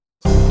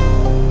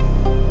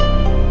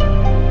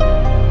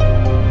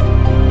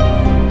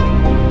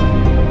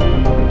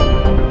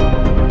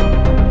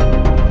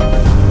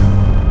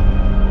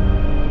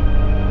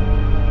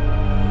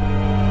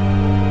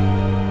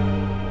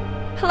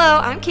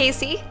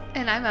Casey.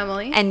 And I'm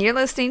Emily. And you're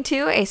listening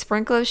to A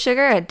Sprinkle of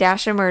Sugar, A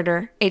Dash of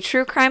Murder, a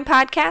true crime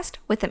podcast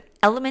with an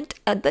element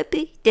of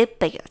the...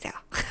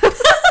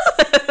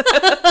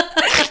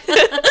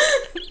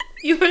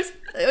 You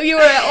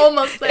were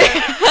almost there.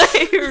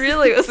 I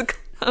really was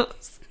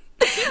close.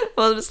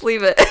 We'll just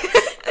leave it.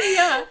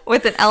 Yeah.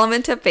 With an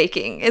element of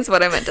baking is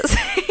what I meant to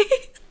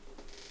say.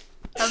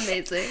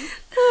 Amazing.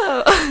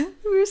 Oh,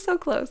 we were so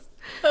close.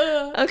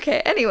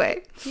 Okay,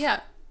 anyway. Yeah.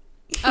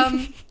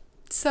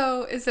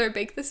 So is there a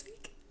bake this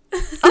week?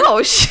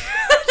 Oh, shoot.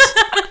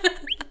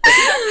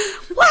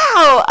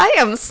 Wow, I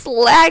am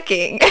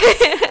slacking.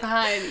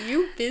 Fine.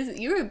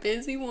 You're a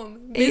busy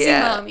woman. Busy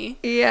mommy.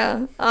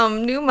 Yeah.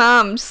 New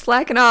mom,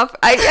 slacking off.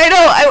 I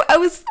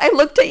know. I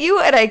looked at you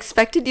and I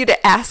expected you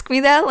to ask me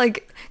that,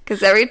 like,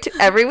 because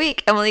every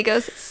week Emily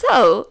goes,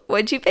 "So,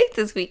 what'd you bake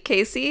this week,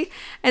 Casey?"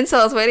 And so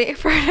I was waiting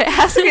for her to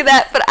ask me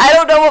that, but I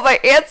don't know what my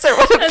answer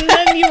would have been. And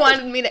then you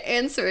wanted me to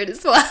answer it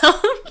as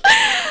well.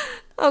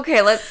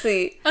 Okay, let's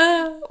see.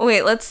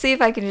 Wait, let's see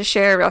if I can just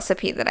share a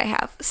recipe that I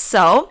have.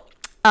 So,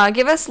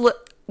 give us...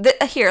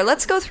 Here,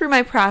 let's go through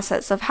my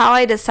process of how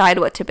I decide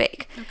what to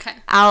bake. Okay.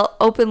 I'll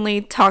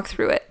openly talk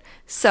through it.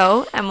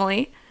 So,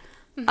 Emily,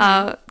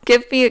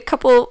 give me a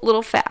couple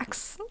little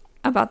facts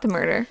about the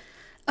murder.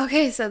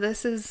 Okay, so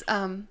this is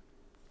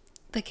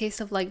the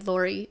case of, like,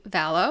 Lori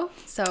Vallow.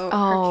 So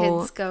her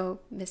kids go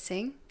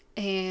missing,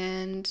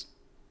 and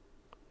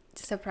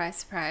surprise,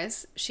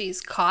 surprise,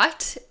 she's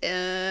caught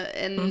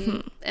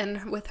and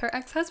with her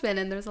ex-husband,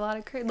 and there's a lot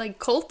of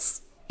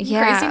cults.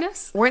 Yeah.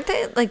 Craziness. Weren't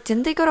they,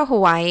 didn't they go to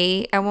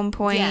Hawaii at one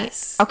point?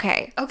 Yes.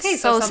 Okay. Okay,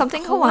 so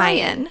something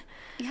Hawaiian.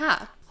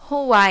 Yeah.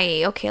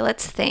 Hawaii. Okay,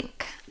 let's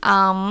think.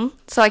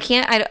 So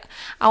I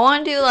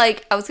want to do, I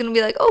was going to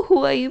be oh,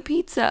 Hawaii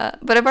pizza,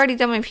 but I've already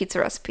done my pizza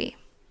recipe.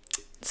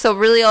 So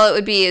really all it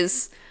would be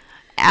is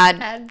add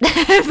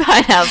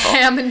pineapple.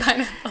 Ham and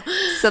pineapple.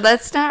 So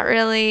that's not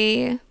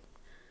really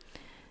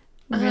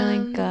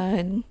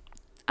good.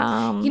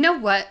 You know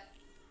what?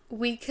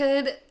 We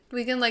can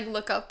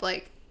look up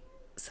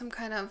some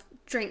kind of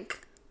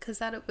drink, because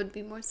that would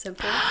be more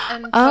simple.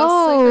 And post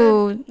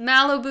a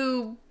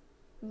Malibu.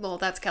 Well,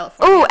 that's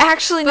California. Oh,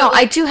 actually, no.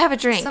 I do have a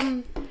drink.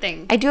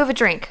 Something. I do have a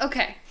drink.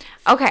 Okay.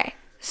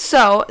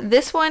 So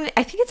this one,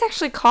 I think it's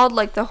actually called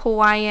the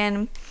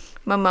Hawaiian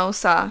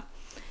mimosa.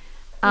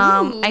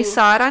 I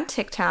saw it on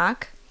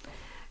TikTok.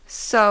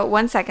 So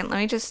 1 second. Let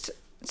me just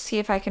see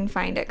if I can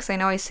find it, because I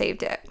know I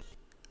saved it.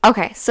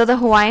 Okay. So the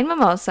Hawaiian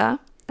mimosa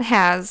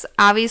has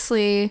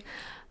obviously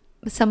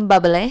some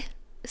bubbly.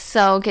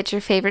 So get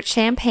your favorite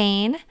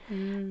champagne.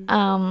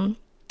 And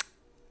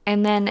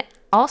then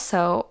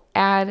also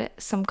add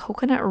some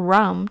coconut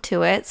rum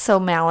to it. So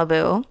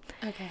Malibu.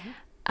 Okay.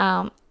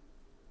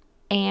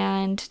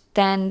 And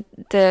then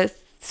the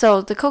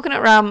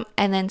coconut rum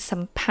and then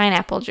some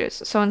pineapple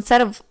juice. So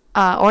instead of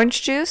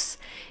orange juice,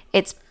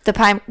 it's the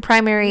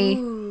primary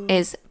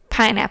is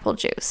pineapple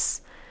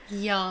juice.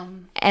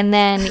 Yum. And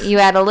then you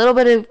add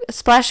a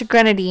splash of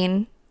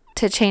grenadine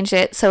to change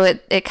it, so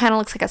it kind of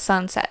looks like a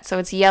sunset. So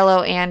it's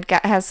yellow and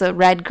has a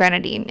red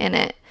grenadine in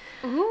it.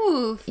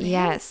 Ooh. Fancy.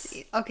 Yes.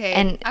 Okay.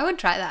 And I would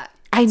try that.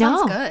 I know.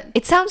 Sounds good.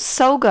 It sounds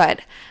so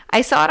good.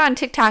 I saw it on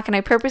TikTok and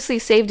I purposely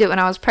saved it when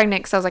I was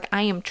pregnant because I was like,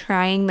 I am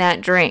trying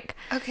that drink.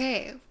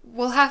 Okay.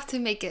 We'll have to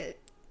make it.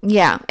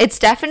 Yeah. It's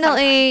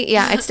definitely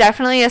it's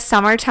definitely a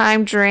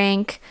summertime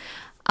drink.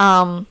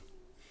 And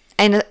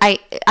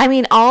I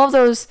mean all of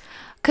those,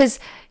 because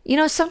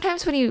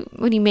sometimes when you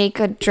make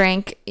a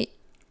drink,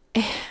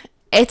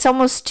 it's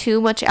almost too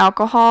much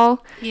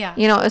alcohol. Yeah.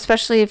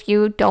 Especially if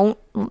you don't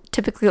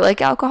typically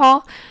like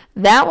alcohol.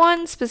 That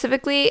one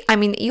specifically, I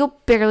mean, you'll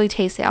barely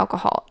taste the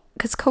alcohol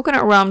because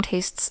coconut rum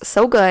tastes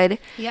so good.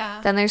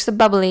 Yeah. Then there's the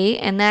bubbly,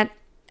 and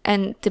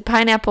the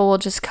pineapple will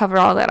just cover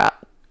all that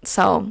up.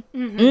 So,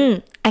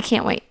 I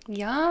can't wait.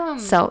 Yum.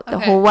 So the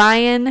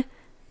Hawaiian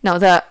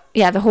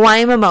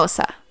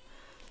mimosa.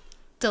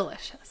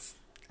 Delicious,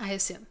 I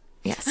assume.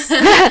 Yes.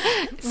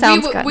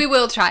 Sounds good. We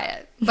will try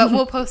it, but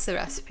we'll post the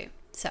recipe.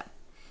 So,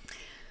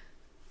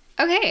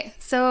 okay.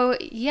 So,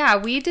 yeah,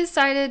 we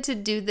decided to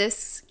do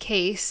this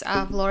case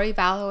of Lori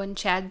Vallow and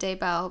Chad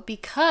Daybell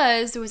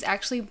because there was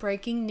actually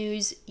breaking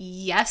news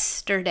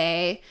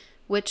yesterday,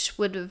 which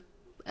would have,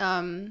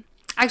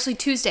 actually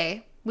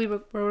Tuesday.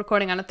 We're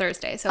recording on a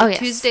Thursday. So,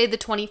 Tuesday the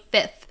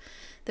 25th,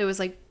 there was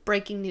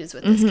breaking news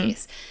with this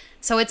case.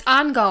 So, it's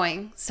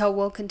ongoing. So,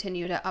 we'll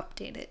continue to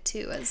update it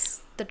too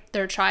as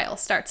their trial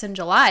starts in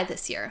July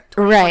this year.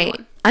 Right.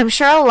 I'm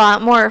sure a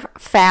lot more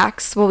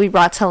facts will be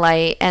brought to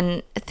light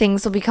and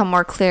things will become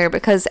more clear,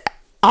 because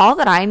all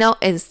that I know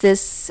is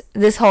this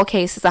whole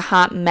case is a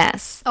hot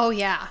mess. Oh,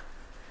 yeah.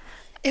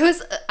 It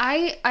was,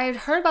 I had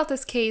heard about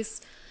this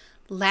case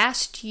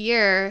last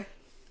year,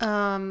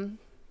 the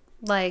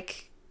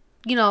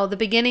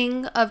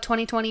beginning of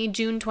 2020,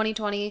 June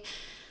 2020,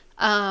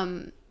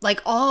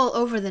 all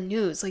over the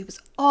news. It was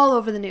all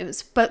over the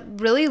news. But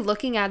really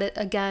looking at it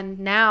again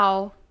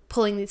now,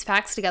 pulling these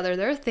facts together,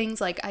 there are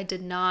things I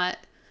did not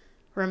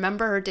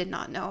remember or did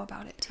not know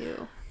about it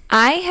too.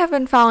 I have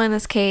been following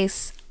this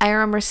case, I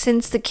remember,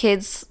 since the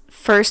kids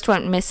first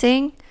went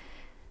missing.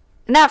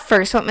 Not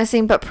first went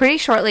missing, but pretty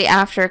shortly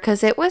after,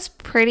 because it was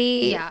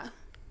pretty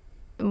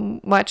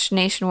much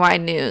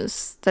nationwide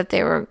news that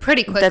they were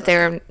pretty quickly. that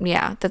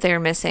they were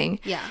missing.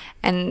 Yeah.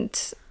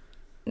 And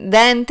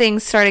then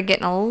things started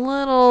getting a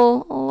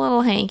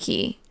little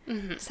hanky.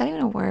 Mm-hmm. Is that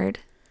even a word?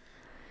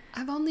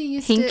 I've only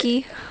used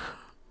hinky.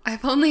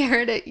 I've only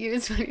heard it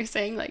used when you're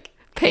saying like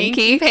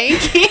panky.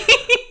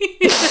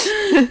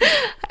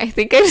 I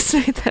think I just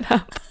made that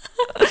up.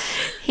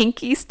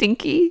 Hinky,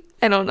 stinky.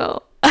 I don't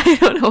know. I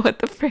don't know what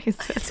the phrase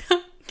is.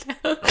 I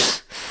don't know.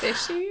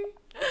 Fishy?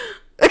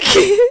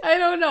 Okay. I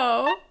don't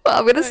know. Well,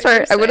 I'm gonna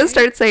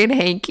start saying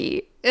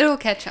hanky. It'll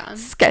catch on.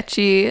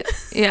 Sketchy.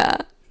 Yeah.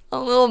 A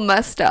little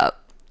messed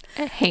up.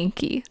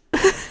 Hanky.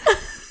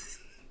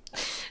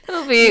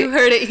 You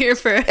heard it here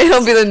first.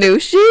 It'll be the new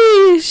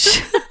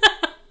sheesh.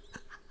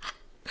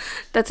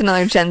 That's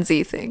another Gen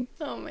Z thing.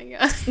 Oh my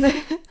god.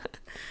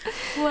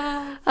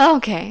 Wow.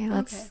 Okay,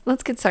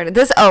 let's get started.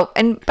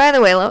 And by the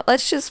way,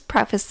 let's just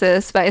preface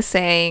this by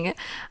saying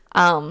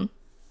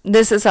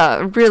this is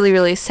a really,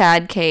 really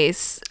sad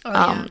case.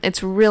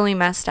 It's really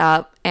messed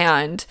up,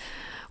 and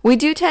we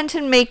do tend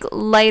to make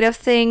light of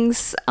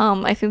things.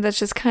 I think that's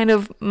just kind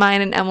of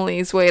mine and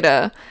Emily's way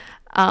to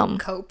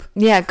cope.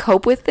 Yeah,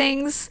 cope with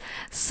things.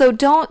 So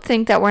don't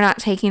think that we're not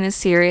taking this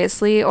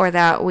seriously, or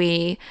that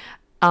we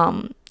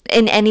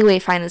in any way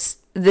find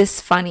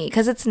this funny,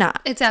 because it's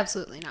not. It's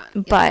absolutely not.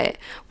 Yeah. But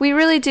we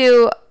really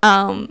do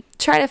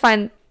try to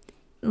find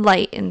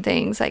light in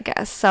things, I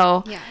guess.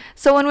 So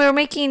when we're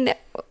making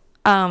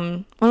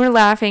when we're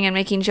laughing and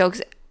making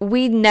jokes,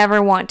 we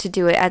never want to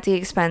do it at the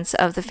expense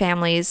of the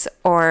families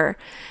or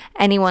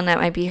anyone that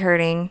might be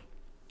hurting.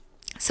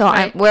 So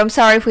right. I'm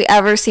sorry if we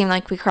ever seem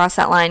like we cross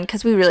that line,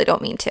 because we really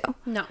don't mean to.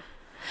 No.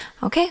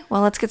 Okay,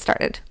 well, let's get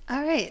started.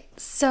 All right.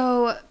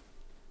 So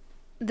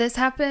this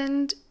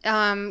happened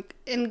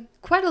in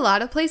quite a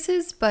lot of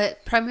places,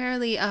 but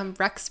primarily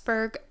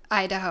Rexburg,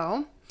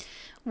 Idaho,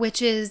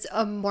 which is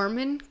a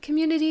Mormon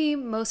community.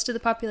 Most of the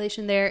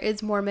population there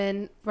is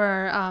Mormon,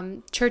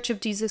 for Church of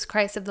Jesus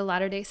Christ of the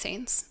Latter-day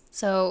Saints.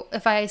 So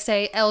if I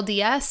say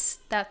LDS,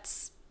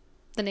 that's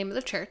the name of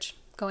the church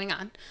going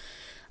on.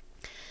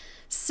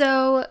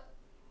 So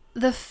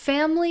the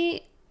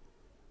family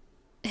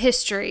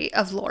history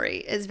of Lori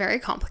is very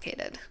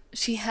complicated.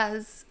 She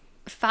has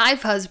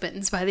 5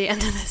 husbands by the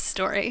end of this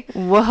story.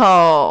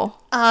 Whoa.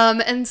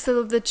 And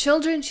so the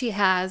children she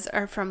has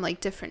are from like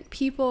different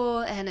people,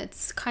 and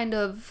it's kind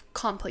of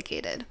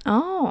complicated.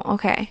 Oh,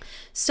 okay.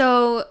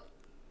 So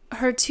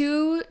her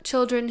 2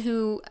 children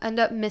who end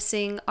up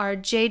missing are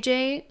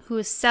JJ, who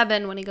is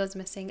 7 when he goes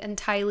missing, and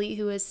Tylee,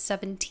 who is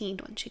 17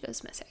 when she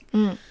goes missing.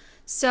 Mm.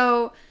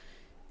 So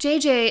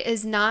JJ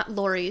is not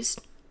Lori's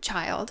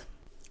child.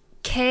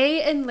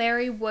 Kay and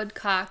Larry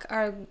Woodcock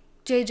are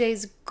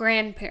JJ's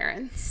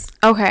grandparents.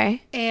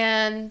 Okay.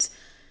 And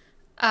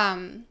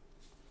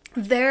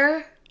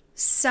their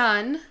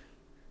son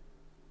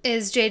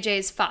is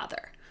JJ's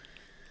father.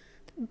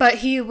 But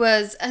he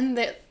was, and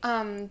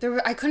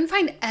I couldn't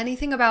find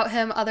anything about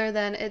him other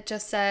than it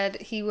just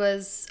said he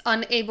was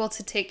unable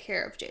to take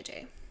care of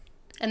JJ.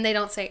 And they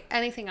don't say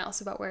anything else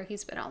about where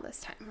he's been all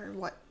this time,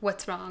 or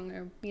what's wrong,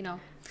 or, you know.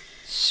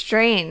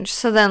 Strange.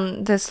 So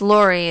then this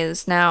Lori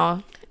is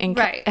now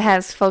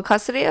has full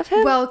custody of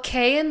him? Well,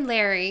 Kay and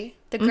Larry,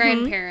 the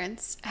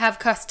grandparents, have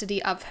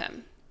custody of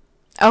him.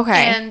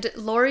 Okay. And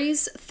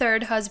Lori's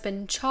 3rd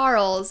husband,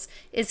 Charles,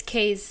 is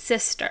Kay's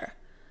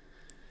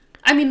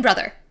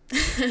brother.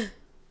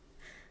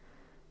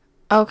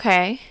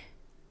 Okay.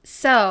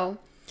 So,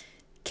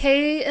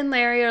 Kay and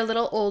Larry are a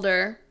little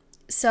older,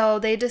 so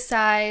they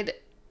decide,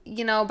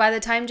 by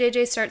the time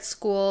JJ starts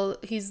school,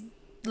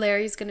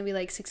 Larry's going to be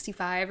like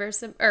 65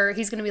 or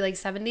he's going to be like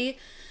 70.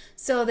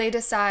 So they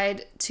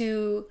decide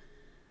to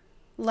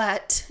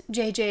let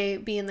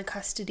JJ be in the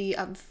custody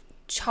of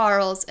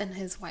Charles and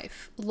his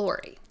wife,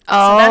 Lori.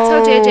 Oh. So that's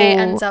how JJ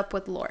ends up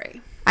with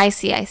Lori. I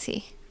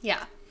see.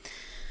 Yeah.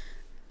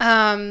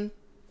 The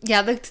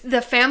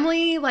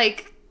family,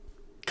 like,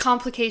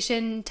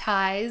 complication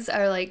ties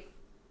are, like,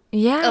 a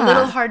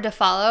little hard to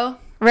follow.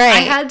 Right.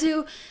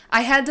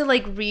 I had to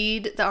like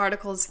read the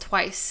articles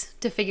twice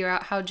to figure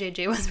out how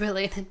JJ was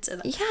related to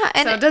them. Yeah.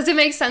 And so does it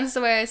make sense the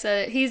way I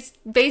said it? He's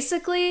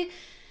basically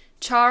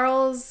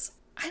Charles.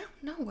 I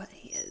don't know what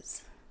he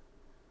is.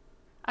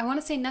 I want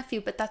to say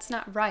nephew, but that's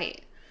not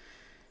right.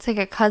 It's like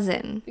a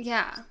cousin.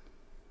 Yeah.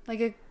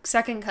 Like a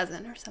second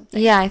cousin or something.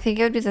 Yeah, I think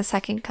it would be the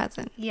second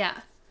cousin.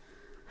 Yeah.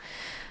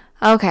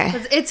 Okay.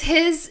 It's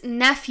his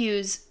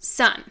nephew's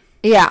son.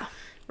 Yeah.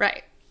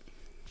 Right.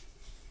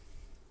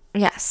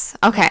 Yes.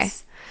 Okay.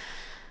 Yes.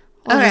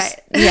 All right.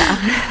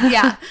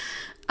 Yeah.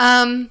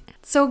 Yeah.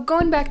 So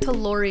going back to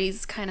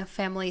Lori's kind of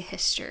family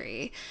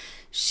history,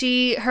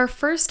 her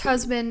first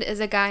husband is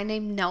a guy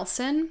named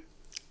Nelson.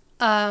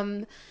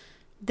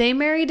 They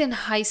married in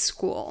high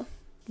school.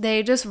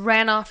 They just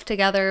ran off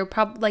together,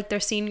 probably like their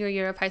senior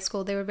year of high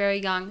school. They were very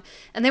young,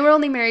 and they were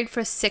only married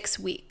for 6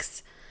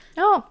 weeks.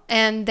 Oh.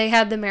 And they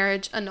had the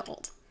marriage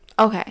annulled.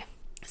 Okay.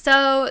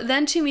 So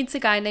then she meets a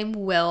guy named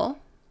Will,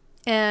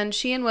 and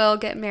she and Will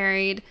get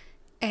married,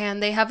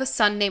 and they have a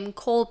son named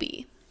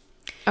Colby.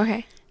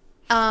 Okay.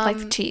 Like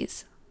the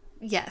cheese.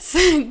 Yes.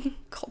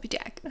 Colby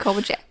Jack.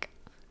 Colby Jack.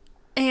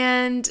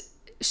 And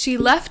she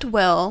left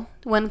Will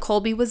when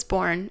Colby was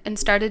born and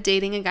started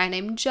dating a guy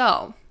named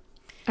Joe.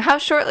 How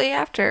shortly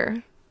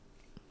after?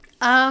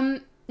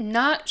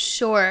 Not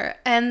sure.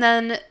 And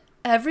then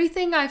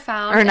everything I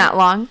found... Or not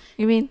long,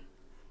 you mean?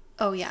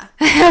 Oh, yeah.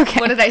 Okay.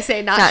 What did I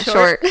say? Not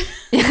short.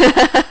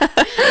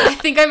 I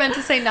think I meant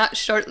to say not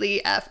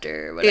shortly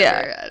after,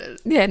 whatever.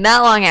 Yeah,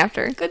 not long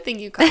after. Good thing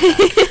you caught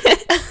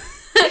that.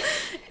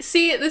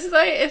 See, this is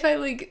why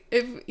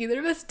if either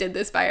of us did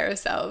this by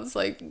ourselves,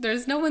 like,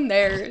 there's no one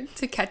there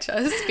to catch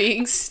us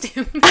being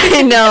stupid.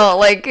 I know,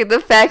 like, the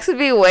facts would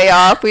be way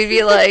off. We'd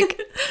be, like,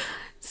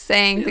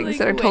 saying things like,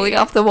 that are totally wait.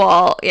 off the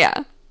wall.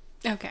 Yeah.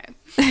 Okay.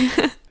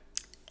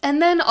 And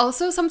then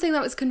also something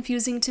that was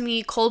confusing to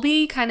me,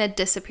 Colby kind of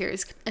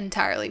disappears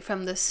entirely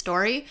from this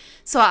story.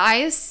 So I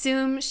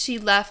assume she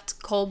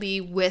left Colby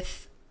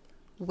with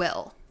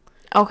Will.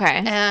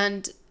 Okay.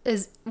 And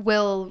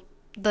Will,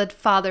 the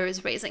father,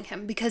 is raising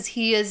him because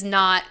he is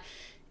not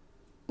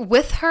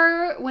with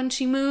her when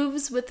she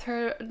moves with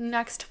her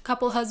next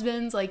couple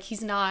husbands. Like,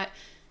 he's not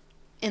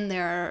in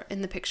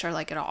the picture,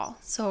 like, at all.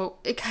 So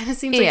it kind of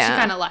seems like she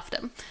kind of left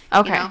him.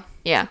 Okay. You know?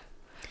 Yeah.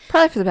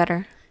 Probably for the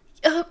better.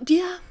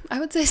 Yeah, I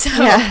would say so.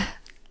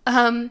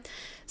 Yeah.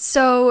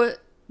 So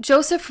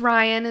Joseph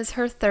Ryan is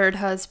her third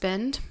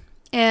husband,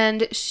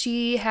 and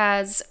she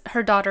has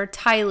her daughter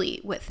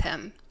Tylee with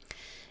him.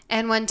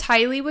 And when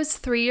Tylee was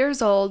 3 years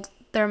old,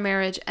 their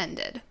marriage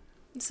ended.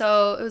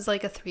 So it was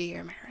like a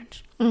 3-year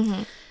marriage.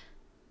 Mm-hmm.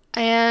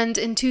 And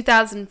in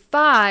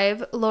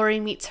 2005, Lori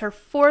meets her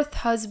fourth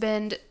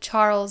husband,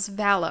 Charles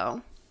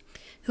Vallow,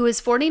 who is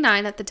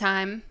 49 at the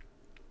time.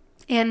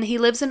 And he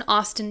lives in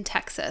Austin,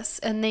 Texas.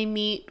 And they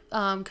meet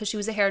because she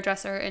was a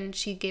hairdresser and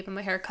she gave him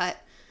a haircut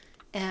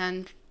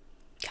and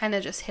kind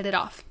of just hit it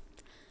off.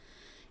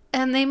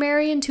 And they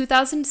marry in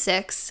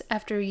 2006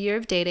 after a year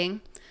of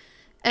dating.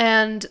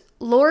 And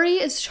Lori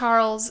is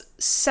Charles'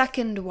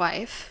 second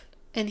wife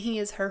and he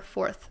is her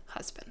fourth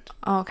husband.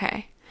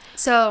 Okay.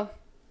 So,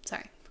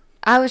 sorry.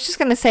 I was just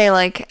going to say,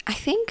 like,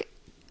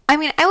 I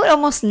would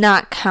almost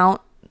not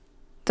count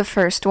the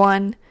first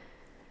one.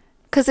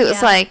 Because it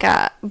was like,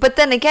 but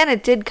then again,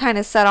 it did kind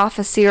of set off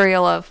a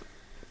serial of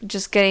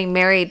just getting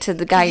married to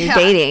the guy you're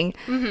dating.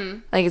 Mm-hmm.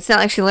 Like, it's not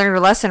like she learned her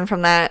lesson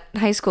from that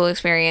high school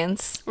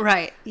experience.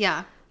 Right,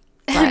 yeah.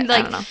 But, and, like,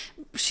 I don't know.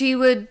 She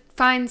would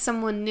find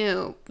someone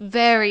new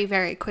very,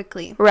 very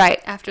quickly.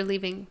 Right. After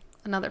leaving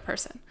another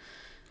person.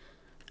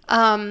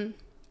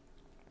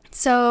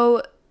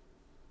 So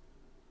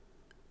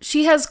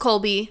she has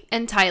Colby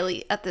and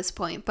Tylee at this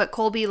point. But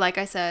Colby, like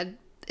I said,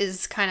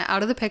 is kind of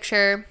out of the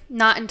picture.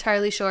 Not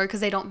entirely sure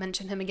because they don't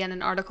mention him again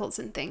in articles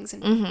and things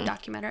and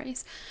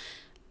documentaries.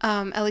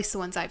 At least the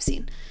ones I've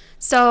seen.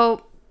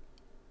 So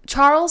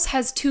Charles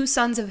has 2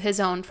 sons of his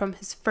own from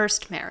his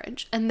first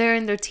marriage. And they're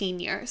in their teen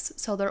years.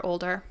 So they're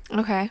older.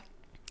 Okay.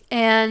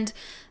 And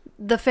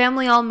the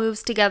family all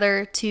moves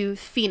together to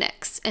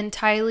Phoenix. And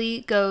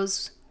Tylee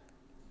goes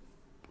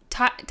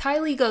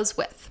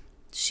with.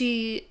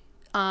 She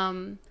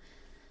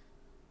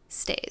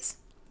stays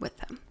with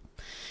them.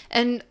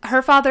 And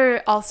her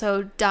father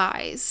also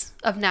dies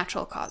of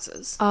natural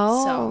causes.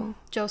 Oh. So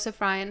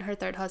Joseph Ryan, her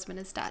third husband,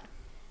 is dead.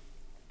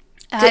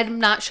 I'm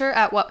not sure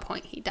at what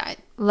point he died.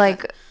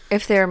 Like,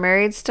 if they were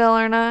married still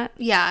or not?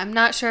 Yeah, I'm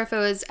not sure if it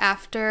was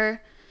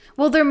after.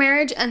 Well, their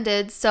marriage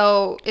ended,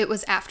 so it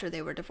was after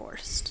they were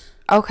divorced.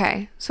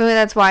 Okay. So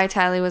that's why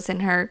Tylee was in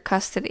her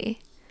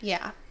custody.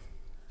 Yeah.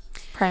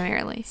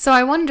 Primarily. So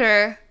I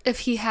wonder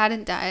if he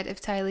hadn't died,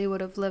 if Tylee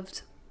would have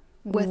lived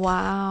with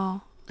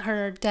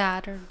her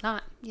dad or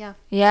not. Yeah.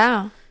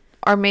 Yeah.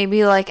 Or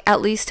maybe, like,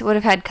 at least would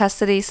have had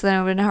custody, so then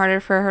it would have been harder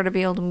for her to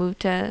be able to move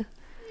to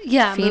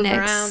Phoenix. Move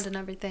around and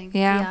everything.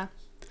 Yeah.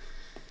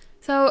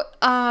 So,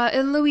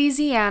 in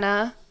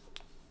Louisiana,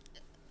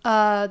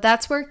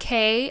 that's where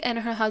Kay and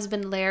her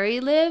husband Larry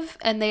live,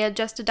 and they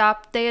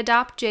adopt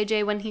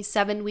JJ when he's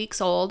 7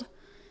 weeks old.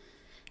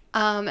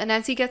 And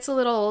as he gets a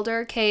little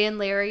older, Kay and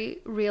Larry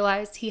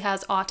realize he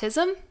has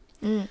autism.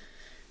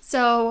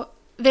 So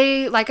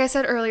they, like I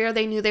said earlier,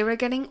 they knew they were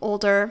getting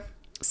older.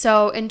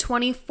 So in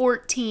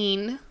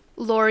 2014,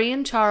 Lori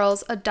and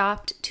Charles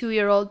adopt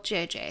 2-year-old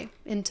JJ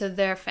into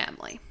their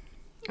family.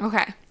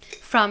 Okay.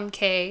 From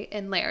Kay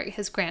and Larry,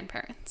 his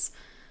grandparents.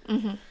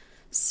 Mm-hmm.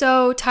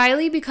 So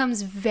Tylee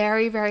becomes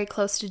very, very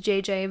close to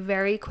JJ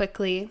very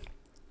quickly.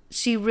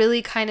 She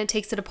really kind of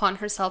takes it upon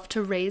herself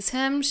to raise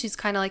him. She's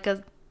kind of like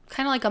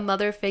a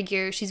mother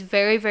figure. She's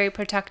very, very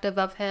protective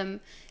of him,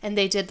 and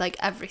they did like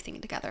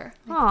everything together.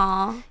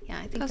 Aww. Yeah,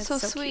 I think that's so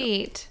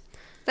sweet. Cute.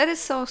 That is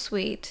so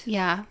sweet.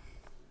 Yeah.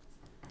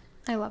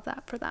 I love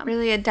that for them.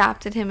 Really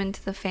adopted him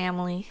into the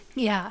family.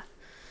 Yeah.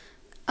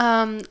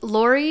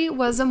 Lori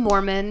was a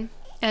Mormon,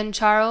 and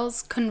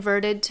Charles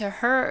converted to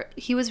her.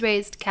 He was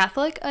raised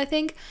Catholic, I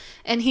think,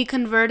 and he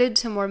converted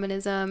to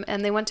Mormonism,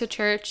 and they went to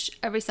church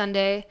every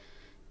Sunday.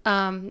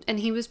 And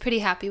he was pretty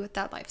happy with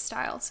that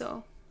lifestyle.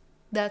 So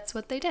that's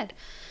what they did.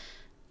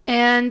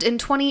 And in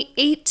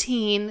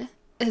 2018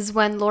 is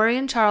when Lori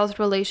and Charles'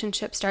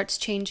 relationship starts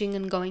changing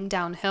and going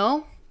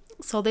downhill.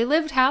 So they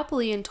lived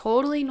happily and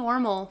totally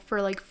normal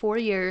for like 4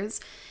 years.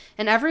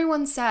 And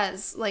everyone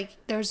says, like,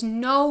 there's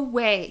no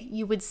way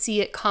you would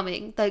see it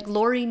coming. Like,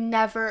 Lori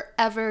never,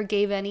 ever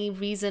gave any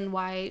reason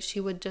why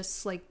she would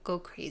just, like, go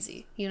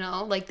crazy, you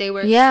know? Like, they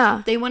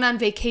went on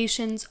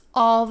vacations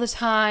all the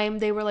time.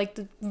 They were, like,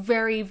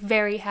 very,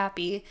 very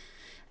happy.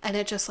 And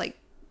it just, like,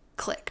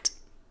 clicked.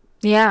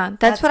 Yeah,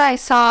 that's what I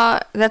saw.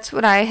 That's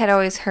what I had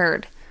always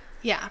heard.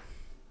 Yeah.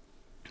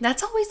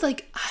 That's always,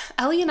 like,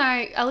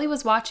 Ellie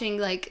was watching,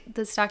 like,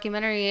 this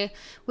documentary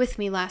with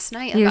me last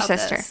night about Your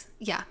sister. this.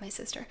 Yeah, my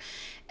sister.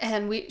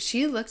 And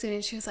she looked at me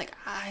and she was like,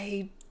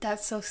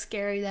 that's so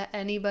scary that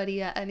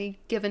anybody at any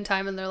given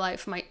time in their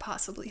life might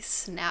possibly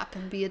snap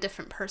and be a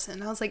different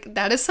person. I was like,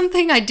 that is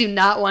something I do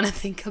not want to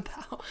think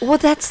about. Well,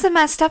 that's the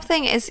messed up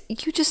thing is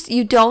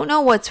you don't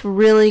know what's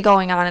really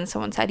going on in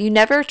someone's head. You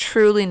never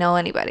truly know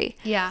anybody.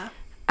 Yeah.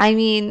 I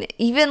mean,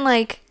 even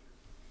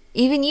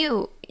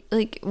you,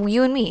 like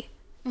you and me.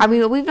 I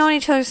mean, we've known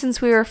each other since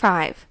we were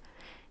 5.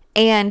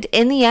 And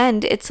in the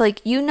end, it's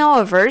like, you know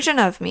a version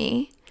of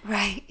me.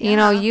 Right.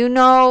 Yeah. You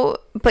know,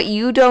 but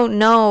you don't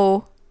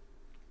know,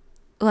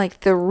 like,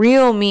 the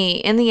real me.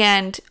 In the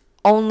end,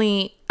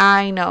 only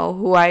I know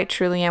who I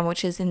truly am,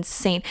 which is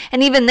insane.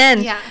 And even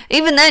then,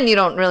 you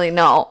don't really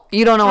know.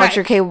 You don't know what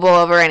you're capable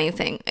of or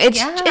anything.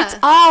 It's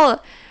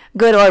all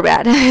good or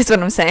bad, is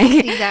what I'm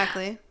saying.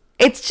 Exactly.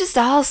 It's just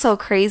all so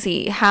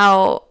crazy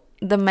how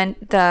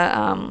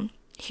the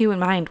human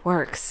mind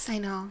works. I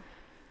know.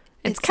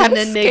 It's kind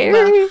of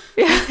scary.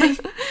 Yeah.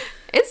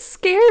 It's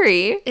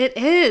scary. It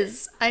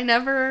is. I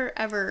never,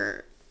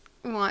 ever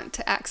want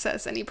to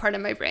access any part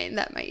of my brain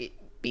that might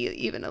be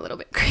even a little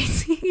bit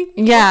crazy.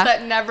 Yeah.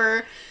 That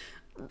never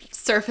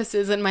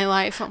surfaces in my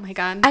life. Oh my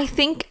God. I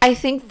think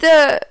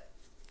the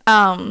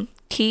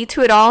key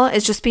to it all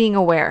is just being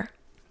aware.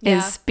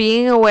 Yeah. Is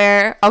being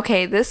aware,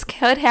 okay, this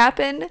could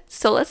happen,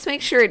 so let's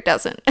make sure it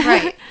doesn't.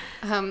 Right.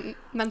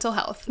 Mental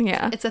health.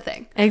 Yeah. It's a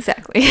thing.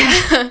 Exactly.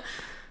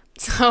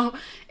 So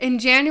in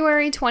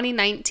January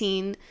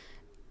 2019,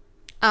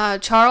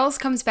 Charles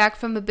comes back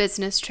from a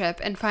business trip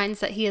and finds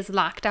that he is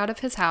locked out of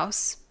his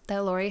house,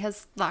 that Lori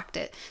has locked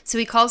it. So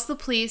he calls the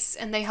police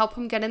and they help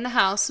him get in the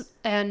house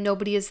and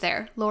nobody is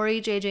there.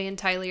 Lori, JJ, and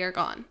Tylee are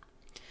gone.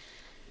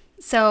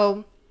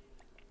 So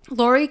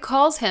Lori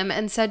calls him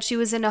and said she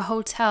was in a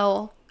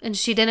hotel and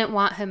she didn't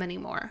want him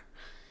anymore.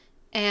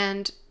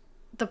 And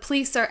the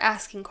police are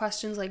asking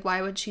questions like,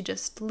 why would she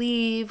just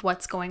leave?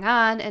 What's going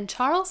on? And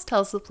Charles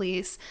tells the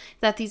police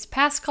that these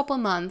past couple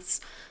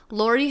months,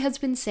 Lori has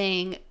been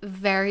saying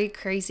very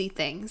crazy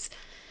things.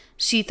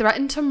 She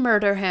threatened to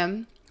murder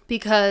him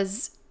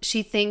because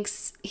she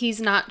thinks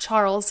he's not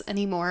Charles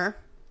anymore.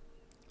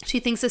 She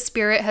thinks a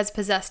spirit has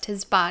possessed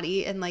his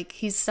body and like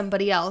he's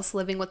somebody else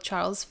living with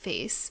Charles'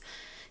 face.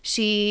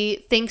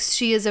 She thinks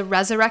she is a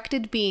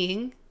resurrected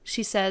being.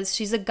 She says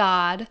she's a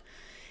god.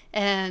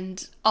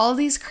 And all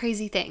these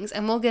crazy things.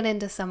 And we'll get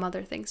into some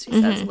other things she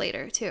says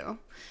later, too.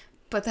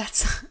 But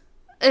that's...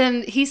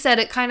 And he said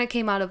it kind of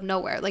came out of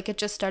nowhere. Like, it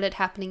just started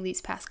happening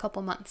these past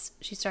couple months.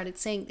 She started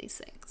saying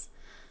these things.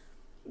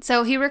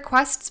 So he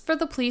requests for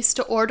the police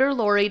to order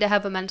Lori to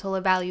have a mental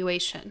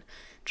evaluation.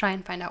 Try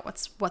and find out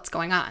what's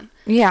going on.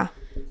 Yeah.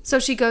 So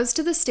she goes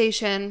to the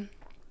station.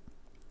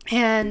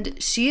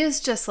 And she is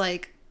just,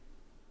 like,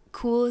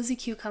 cool as a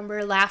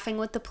cucumber, laughing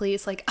with the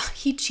police, like, oh,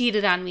 he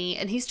cheated on me,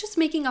 and he's just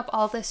making up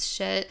all this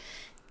shit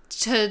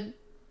to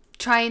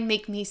try and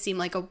make me seem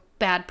like a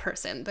bad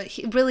person, but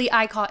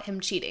I caught him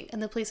cheating.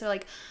 And the police are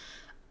like,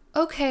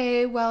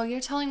 okay, well,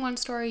 you're telling one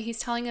story, he's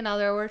telling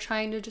another, we're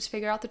trying to just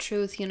figure out the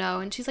truth,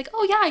 and she's like,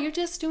 oh yeah, you're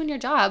just doing your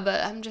job,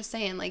 but I'm just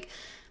saying, like,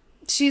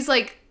 she's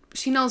like,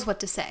 she knows what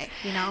to say,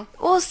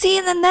 Well, see,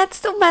 and then that's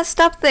the messed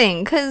up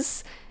thing,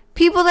 because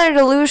people that are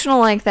delusional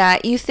like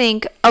that, you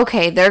think,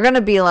 okay, they're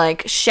gonna be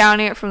like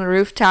shouting it from the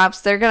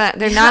rooftops. They're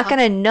not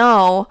gonna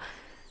know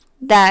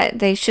that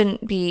they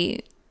shouldn't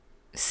be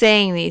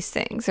saying these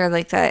things or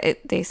like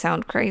that. They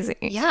sound crazy.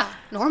 Yeah,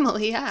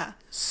 normally, yeah.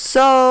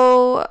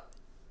 So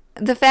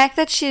the fact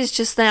that she's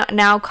just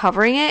now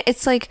covering it,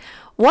 it's like,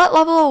 what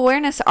level of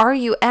awareness are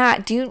you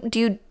at? Do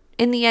you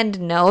in the end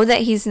know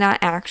that he's not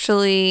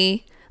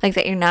actually like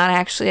that? You're not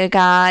actually a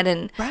god,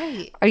 and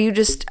right? Are you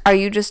just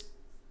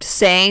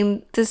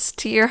saying this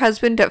to your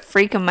husband to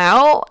freak him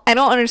out? I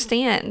don't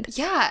understand.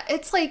 Yeah,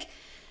 it's like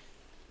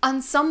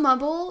on some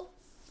level,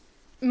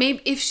 maybe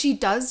if she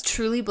does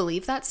truly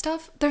believe that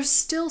stuff, there's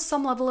still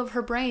some level of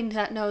her brain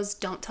that knows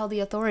don't tell the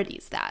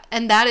authorities that.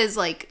 And that is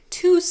like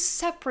 2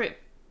 separate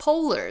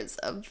polars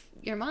of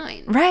your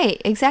mind.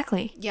 Right,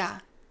 exactly. Yeah.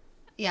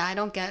 Yeah, I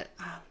don't get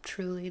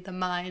truly the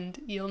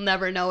mind. You'll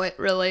never know it,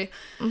 really.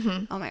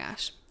 Oh my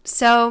gosh.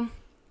 So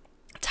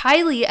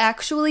Tylee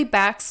actually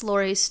backs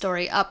Lori's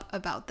story up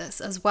about this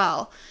as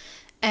well.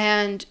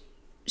 And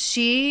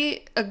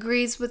she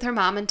agrees with her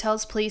mom and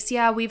tells police,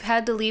 yeah, we've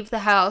had to leave the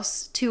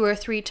house 2 or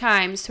 3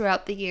 times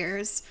throughout the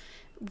years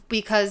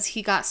because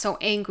he got so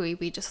angry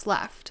we just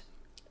left.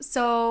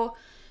 So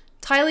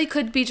Tylee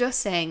could be just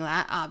saying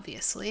that,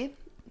 obviously,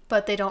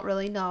 but they don't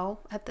really know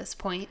at this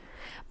point.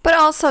 But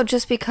also,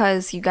 just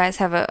because you guys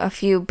have a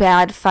few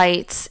bad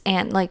fights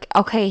and, like,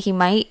 okay, he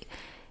might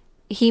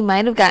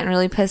have gotten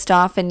really pissed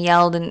off and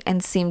yelled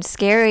and seemed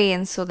scary,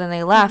 and so then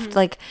they left. Mm-hmm.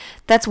 Like,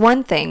 that's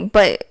one thing,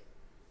 but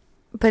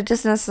it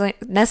doesn't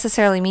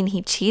necessarily mean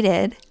he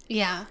cheated.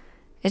 Yeah.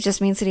 It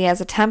just means that he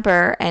has a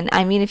temper, and,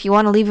 I mean, if you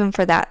want to leave him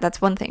for that, that's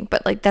one thing.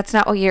 But, like, that's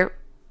not what your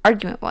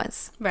argument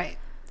was. Right.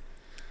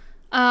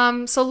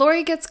 So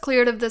Lori gets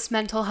cleared of this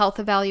mental health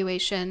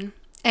evaluation,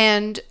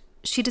 and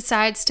she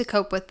decides to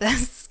cope with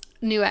this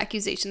new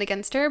accusation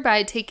against her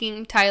by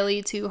taking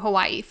Tylee to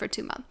Hawaii for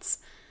 2 months.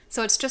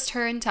 So it's just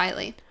her and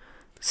Tylee.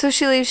 So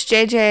she leaves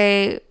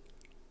JJ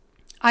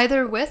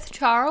either with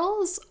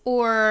Charles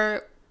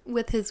or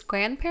with his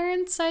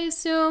grandparents, I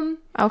assume.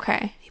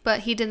 Okay.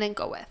 But he didn't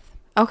go with.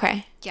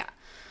 Okay. Yeah.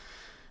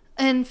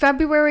 In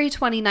February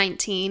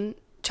 2019,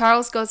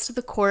 Charles goes to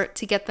the court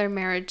to get their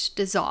marriage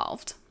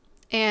dissolved.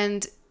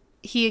 And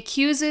he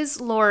accuses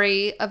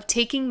Lori of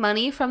taking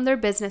money from their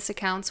business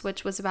accounts,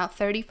 which was about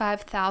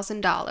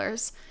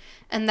 $35,000,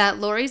 and that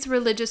Lori's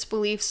religious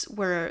beliefs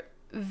were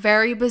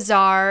very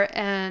bizarre,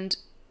 and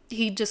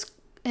he just,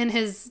 in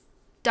his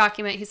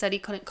document, he said he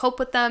couldn't cope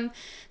with them.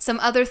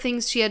 Some other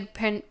things she had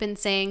been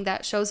saying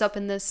that shows up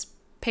in this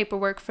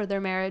paperwork for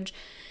their marriage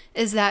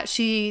is that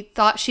she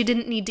thought she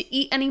didn't need to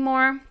eat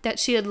anymore, that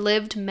she had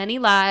lived many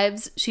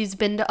lives, she's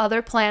been to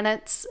other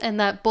planets, and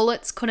that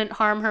bullets couldn't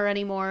harm her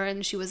anymore,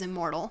 and she was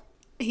immortal.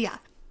 Yeah.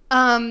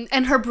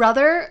 And her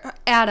brother,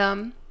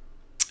 Adam,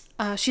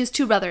 she has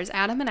 2 brothers,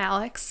 Adam and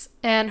Alex,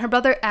 and her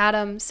brother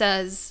Adam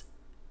says,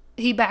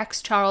 he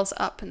backs Charles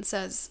up and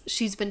says,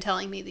 she's been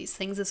telling me these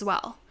things as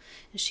well.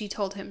 And she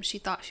told him she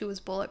thought she was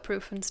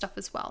bulletproof and stuff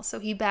as well. So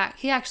he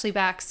actually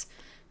backs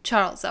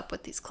Charles up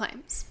with these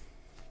claims.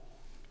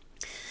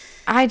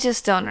 I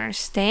just don't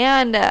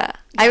understand.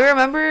 I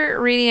remember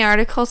reading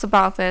articles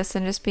about this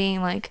and just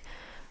being like,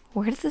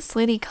 where did this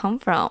lady come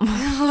from?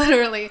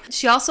 Literally.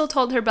 She also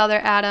told her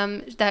brother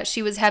Adam that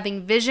she was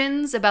having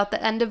visions about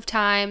the end of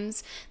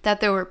times,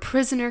 that there were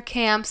prisoner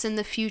camps in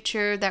the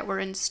future that were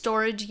in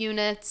storage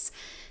units,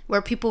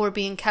 where people were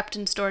being kept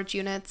in storage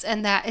units,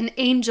 and that an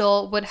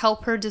angel would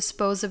help her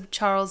dispose of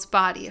Charles'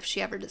 body if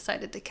she ever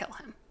decided to kill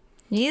him.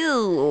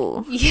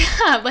 Ew.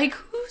 Yeah, like,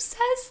 who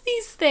says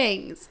these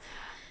things?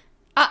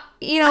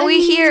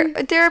 We hear,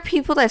 there are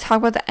people that talk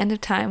about the end of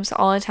times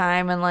all the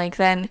time, and, like,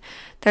 then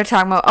they're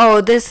talking about,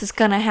 oh, this is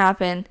gonna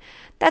happen.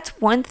 That's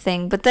one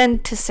thing, but then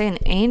to say an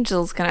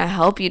angel's gonna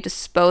help you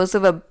dispose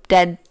of a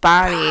dead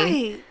body.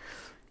 Right.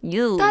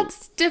 You.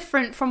 That's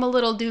different from a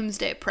little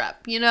doomsday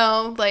prep,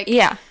 Like,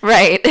 yeah,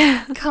 right.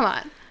 Come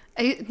on.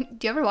 Do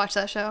you ever watch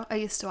that show? I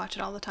used to watch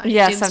it all the time.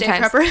 Yeah, Doomsday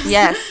sometimes. Preppers.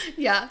 Yes.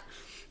 Yeah.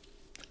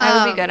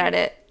 I would be good at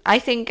it. I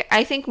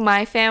think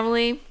my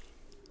family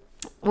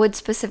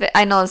would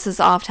I know this is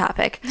off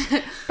topic,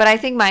 but I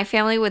think my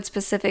family would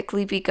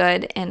specifically be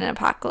good in an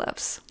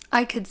apocalypse.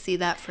 I could see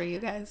that for you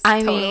guys.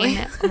 I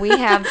mean, we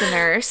have the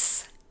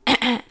nurse,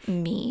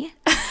 me.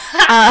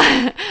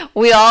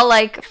 We all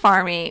like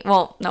farming.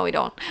 Well, no, we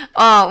don't.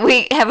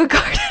 We have a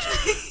garden.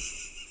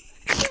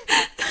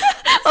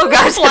 Oh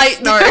gosh,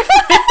 light north.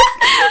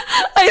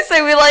 I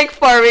say we like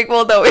farming.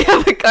 Well, no, we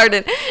have a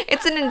garden.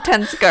 It's an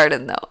intense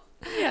garden, though.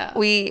 Yeah.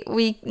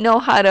 We know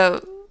how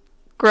to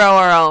grow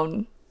our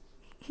own.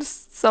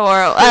 So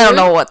I don't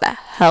know what the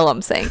hell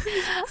I'm saying.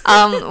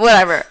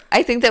 Whatever.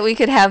 I think that we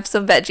could have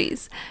some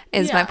veggies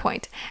is my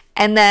point.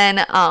 And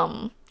then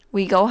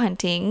we go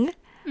hunting.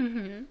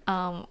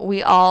 Mm-hmm.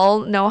 We all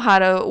know how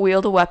to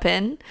wield a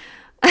weapon.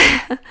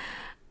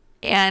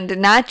 And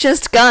not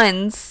just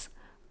guns,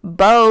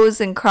 bows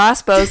and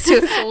crossbows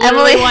too.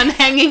 Emily, one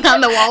hanging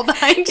on the wall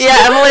behind you. Yeah,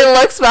 Emily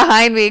looks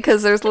behind me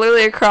because there's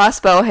literally a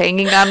crossbow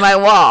hanging on my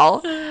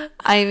wall.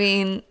 I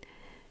mean,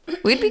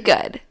 we'd be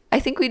good.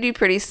 I think we'd be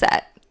pretty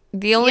set.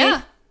 The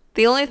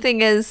only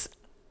thing is,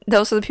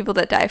 those are the people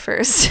that die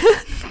first.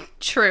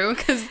 True,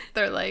 because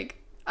they're like,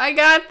 I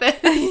got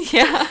this.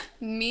 Yeah.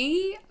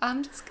 Me,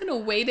 I'm just gonna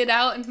wait it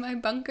out in my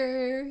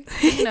bunker.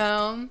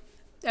 Everyone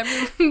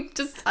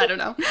just, I don't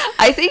know.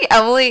 I think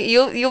Emily,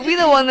 you'll be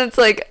the one that's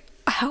like,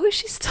 how is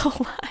she still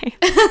alive?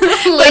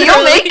 But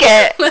you'll make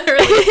it.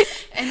 Literally.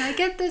 And I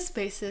get this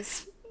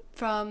basis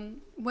from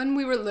when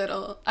we were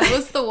little. I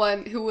was the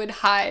one who would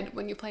hide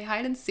when you play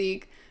hide and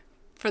seek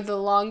for the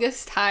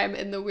longest time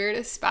in the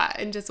weirdest spot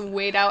and just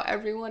wait out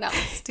everyone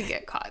else to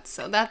get caught.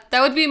 So that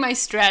would be my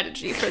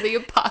strategy for the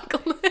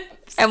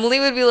apocalypse. Emily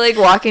would be like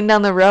walking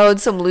down the road,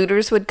 some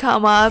looters would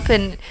come up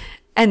and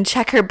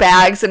check her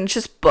bags, and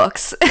just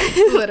books.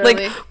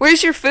 Literally. Like,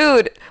 where's your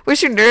food?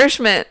 Where's your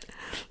nourishment?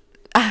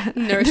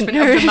 Nourishment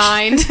of the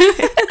mind.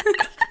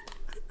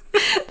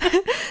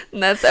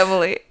 And that's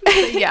Emily.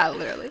 Yeah,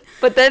 literally.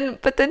 But then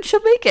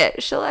she'll make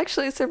it. She'll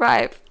actually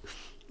survive.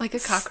 Like a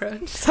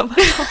cockroach.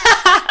 Somehow.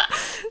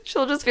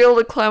 She'll just be able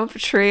to climb up a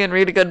tree and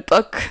read a good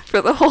book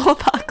for the whole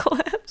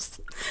apocalypse.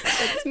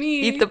 That's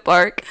me. Eat the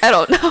bark. I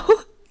don't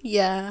know.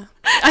 Yeah.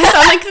 I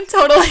sound like a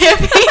total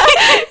hippie.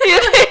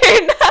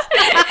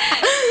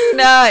 You're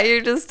not.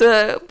 You're just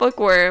a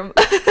bookworm.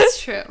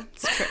 It's true.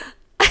 It's true.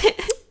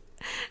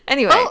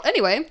 Anyway. Well,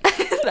 anyway.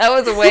 That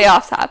was way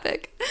off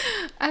topic.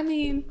 I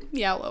mean,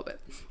 yeah, a little bit.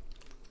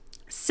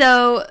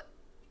 So,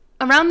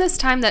 around this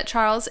time that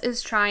Charles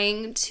is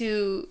trying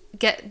to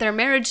get their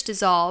marriage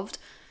dissolved,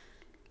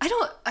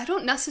 I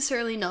don't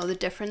necessarily know the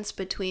difference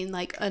between,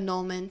 like,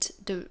 annulment.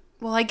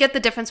 Well, I get the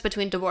difference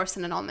between divorce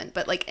and annulment,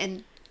 but, like,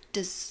 in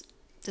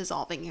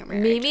dissolving your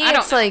marriage.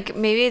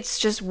 Maybe it's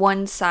just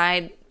one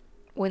side,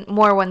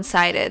 more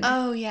one-sided.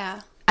 Oh,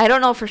 yeah. I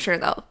don't know for sure,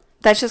 though.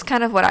 That's just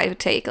kind of what I would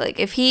take. Like,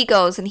 if he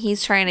goes and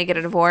he's trying to get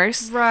a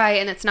divorce. Right,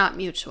 and it's not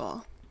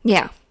mutual.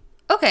 Yeah.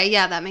 Okay,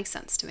 yeah, that makes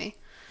sense to me.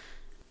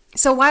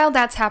 So while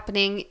that's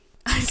happening,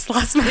 I just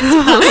lost my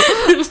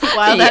spot.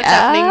 While that's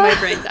happening, my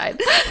brain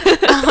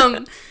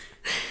died.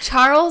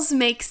 Charles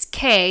makes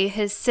Kay,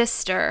 his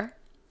sister,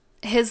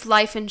 his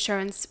life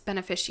insurance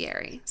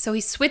beneficiary. So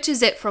he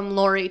switches it from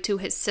Lori to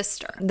his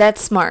sister.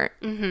 That's smart.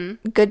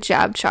 Mm-hmm. Good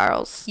job,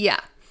 Charles. Yeah.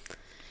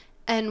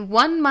 And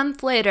 1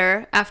 month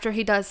later, after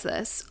he does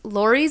this,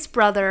 Lori's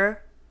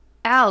brother,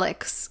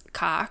 Alex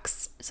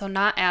Cox, so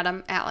not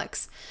Adam,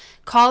 Alex,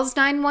 calls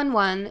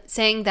 911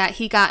 saying that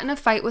he got in a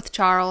fight with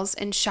Charles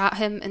and shot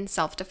him in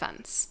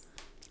self-defense.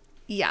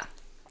 Yeah.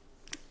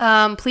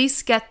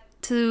 Police get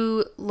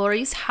to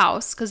Lori's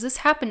house, because this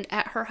happened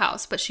at her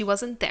house, but she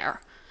wasn't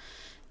there.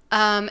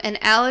 And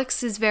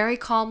Alex is very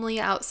calmly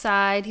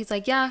outside. He's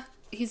like, yeah,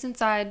 he's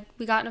inside.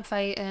 We got in a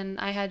fight, and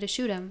I had to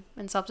shoot him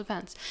in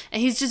self-defense.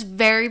 And he's just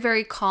very,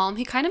 very calm.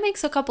 He kind of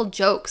makes a couple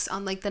jokes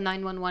on, like, the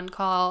 911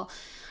 call.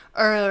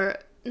 Or,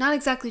 not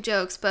exactly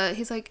jokes, but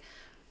he's like,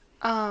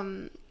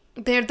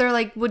 they're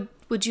like,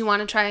 would you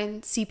want to try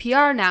and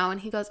CPR now?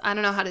 And he goes, I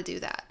don't know how to do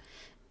that.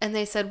 And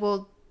they said,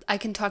 well, I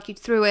can talk you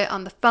through it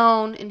on the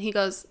phone. And he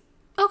goes,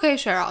 okay,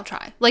 sure, I'll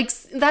try. Like,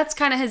 that's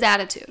kind of his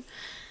attitude.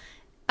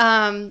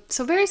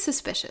 So very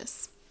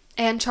suspicious.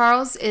 And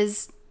Charles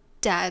is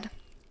dead.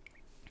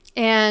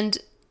 And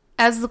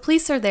as the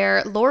police are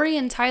there, Lori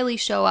and Tylee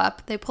show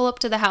up. They pull up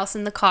to the house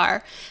in the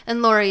car.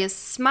 And Lori is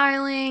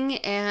smiling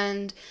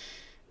and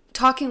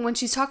talking. When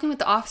she's talking with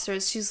the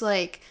officers, she's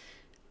like,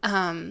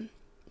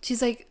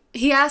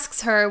 he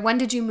asks her, when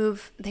did you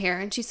move there?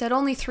 And she said,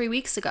 only 3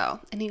 weeks ago.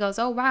 And he goes,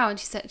 oh, wow. And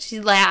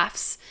she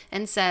laughs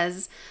and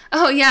says,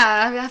 oh,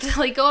 yeah, I have to,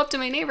 like, go up to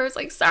my neighbors,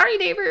 like, sorry,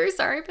 neighbors,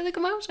 sorry for the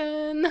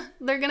commotion.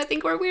 They're going to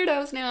think we're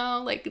weirdos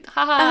now. Like,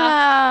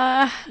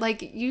 haha.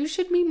 Like, you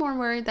should be more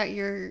worried that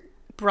your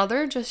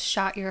brother just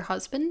shot your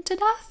husband to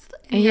death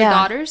and your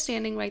daughter's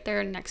standing right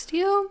there next to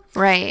you.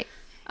 Right.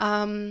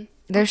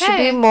 There should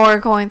be more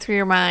going through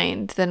your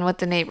mind than what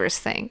the neighbors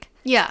think.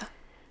 Yeah.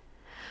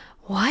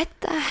 What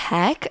the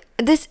heck?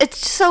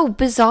 It's so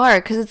bizarre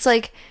because it's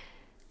like,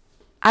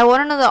 I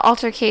want to know the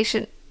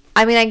altercation.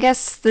 I mean, I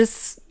guess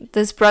this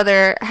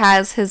brother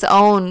has his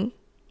own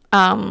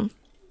what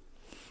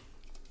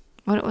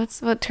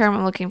term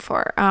I'm looking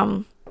for?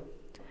 To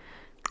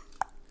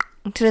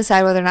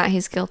decide whether or not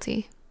he's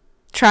guilty.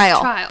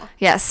 Trial.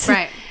 Yes.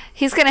 Right.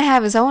 He's going to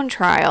have his own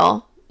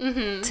trial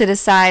to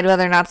decide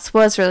whether or not this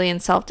was really in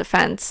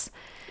self-defense.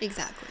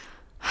 Exactly.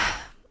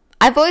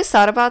 I've always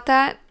thought about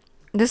that.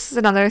 This is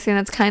another thing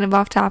that's kind of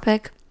off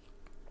topic.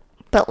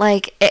 But,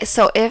 like,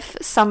 so if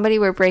somebody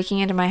were breaking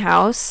into my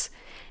house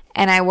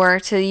and I were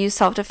to use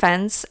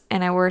self-defense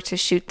and I were to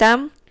shoot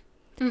them,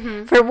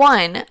 for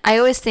one, I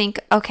always think,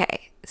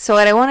 okay, so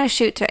would I want to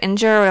shoot to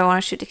injure or would I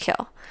want to shoot to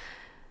kill?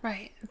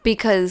 Right.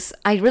 Because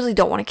I really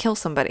don't want to kill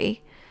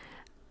somebody.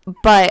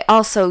 But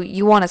also,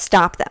 you want to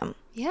stop them.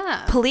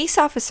 Yeah. Police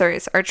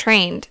officers are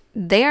trained.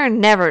 They are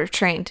never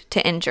trained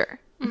to injure.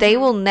 They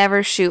will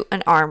never shoot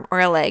an arm or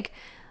a leg.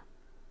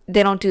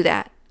 They don't do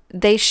that.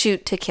 They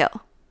shoot to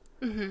kill.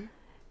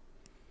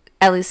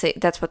 At least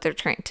that's what they're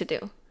trained to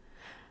do.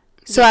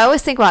 So I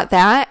always think about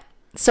that.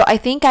 So I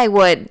think I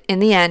would, in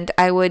the end,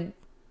 I would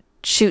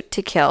shoot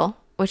to kill,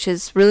 which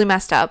is really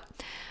messed up.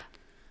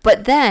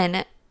 But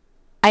then,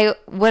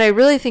 what I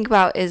really think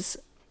about is,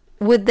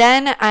 would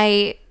then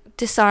I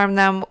disarm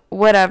them,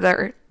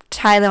 whatever,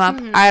 tie them up,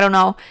 I don't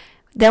know.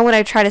 Then would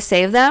I try to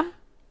save them?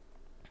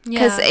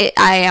 Because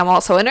I am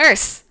also a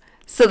nurse.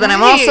 So then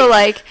I'm also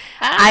like,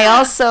 I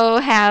also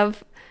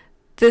have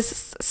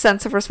this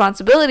sense of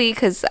responsibility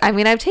because, I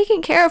mean, I've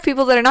taken care of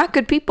people that are not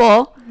good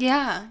people.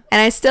 Yeah.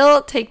 And I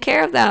still take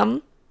care of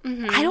them.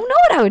 I don't know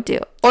what I would do.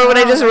 Or would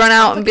I just run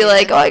out and be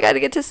like, oh, I got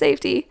to get to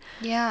safety?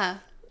 Yeah.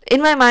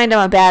 In my mind,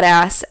 I'm a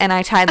badass and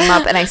I tie them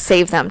up and I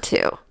save them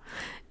too.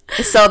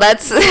 So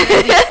that's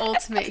the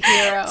ultimate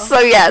hero. So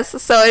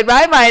yes. So in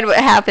my mind, what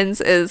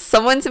happens is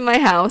someone's in my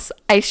house.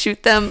 I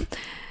shoot them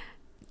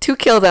to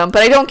kill them,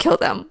 but I don't kill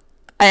them.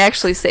 I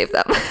actually save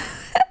them.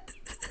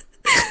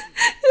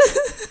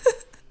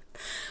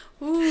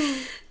 Ooh.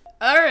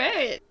 All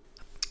right.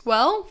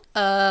 Well,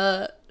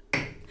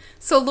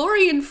 so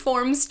Lori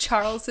informs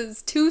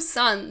Charles's two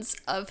sons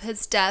of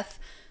his death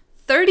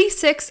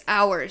 36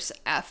 hours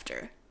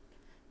after,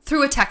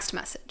 through a text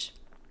message.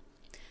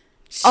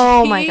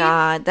 Oh my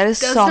God, that is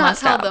so messed up.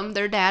 Does not tell them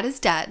their dad is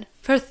dead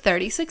for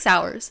 36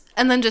 hours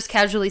and then just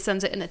casually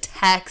sends it in a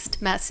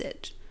text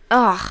message.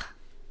 Ugh.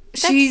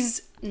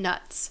 She's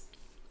nuts.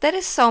 That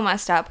is so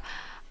messed up.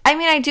 I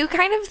mean, I do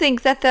kind of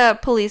think that the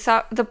police,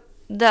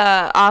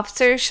 the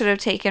officer should have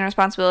taken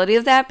responsibility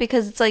of that,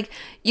 because it's like,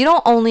 you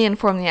don't only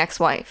inform the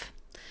ex-wife.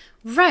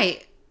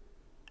 Right.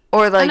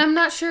 Or like, and I'm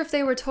not sure if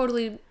they were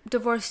totally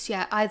divorced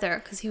yet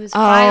either, because he was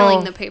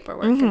filing the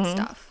paperwork and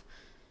stuff.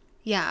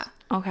 Yeah.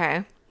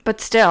 Okay.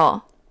 But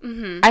still,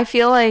 I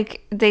feel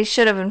like they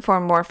should have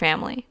informed more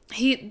family.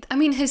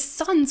 His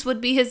sons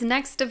would be his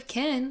next of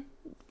kin.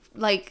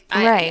 Like,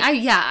 right.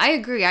 I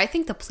agree. I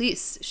think the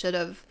police should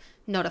have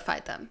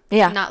notified them.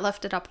 Yeah. Not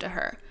left it up to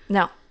her.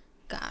 No.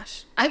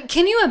 Gosh.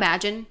 Can you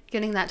imagine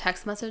getting that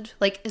text message?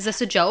 Like, is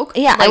this a joke?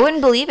 Yeah, like, I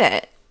wouldn't believe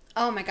it.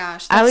 Oh my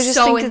gosh. I was That's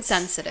just so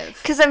insensitive.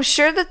 Because I'm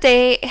sure that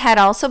they had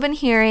also been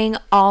hearing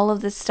all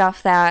of the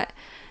stuff that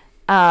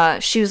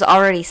she was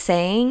already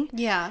saying.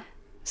 Yeah.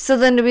 So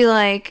then to be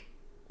like,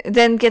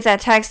 then get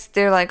that text,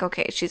 they're like,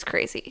 okay, she's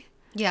crazy.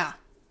 Yeah.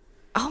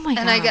 Oh my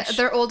gosh. And I get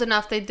they're old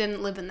enough they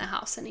didn't live in the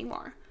house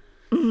anymore.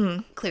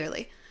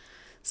 Clearly.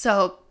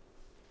 So,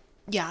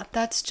 yeah,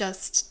 that's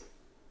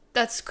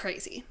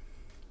crazy.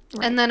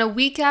 Right. And then a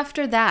week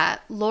after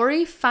that,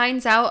 Lori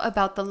finds out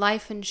about the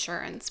life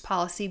insurance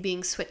policy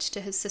being switched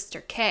to his sister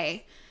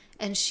Kay,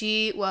 and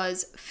she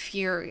was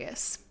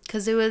furious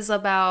because it was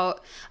about,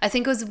 I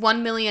think it was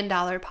 $1 million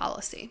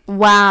policy.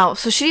 Wow.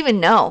 So she didn't even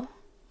know.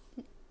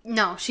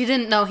 No, she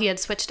didn't know he had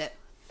switched it.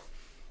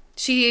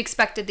 She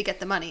expected to get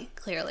the money,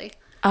 clearly.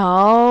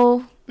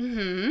 Oh.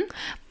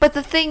 But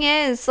the thing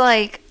is,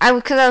 like,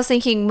 because I was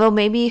thinking, well,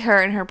 maybe her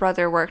and her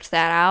brother worked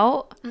that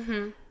out.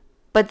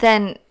 But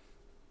then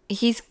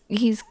he's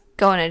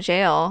going to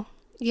jail.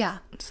 Yeah.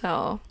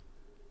 So,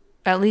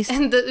 at least.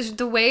 And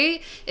the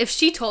way, if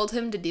she told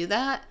him to do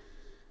that,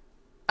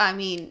 I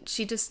mean,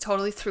 she just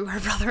totally threw her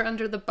brother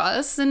under the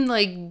bus and,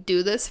 like,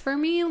 do this for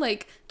me.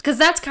 Like, because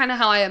that's kind of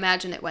how I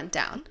imagine it went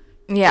down.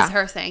 Yeah. Is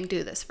her saying,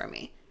 do this for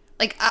me.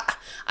 Like,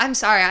 I'm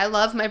sorry, I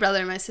love my brother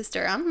and my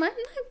sister. I'm not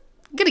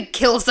gonna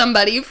kill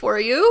somebody for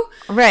you.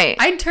 Right.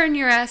 I'd turn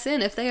your ass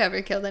in if they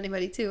ever killed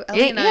anybody too.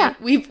 Ellie and I,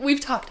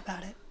 we've talked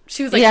about it.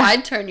 She was like,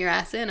 I'd turn your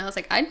ass in. I was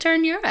like, I'd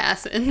turn your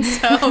ass in.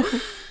 So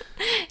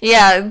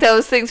yeah,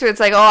 those things where it's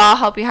like, oh, I'll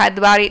help you hide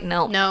the body.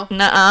 No. Nuh-uh.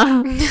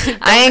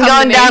 I ain't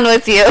going down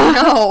with you.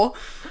 No.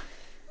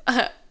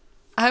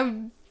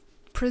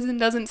 Prison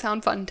doesn't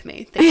sound fun to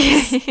me.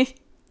 Thanks.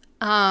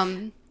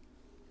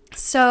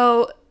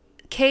 So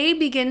Kay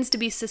begins to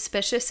be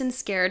suspicious and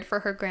scared for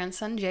her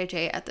grandson,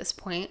 JJ, at this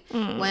point,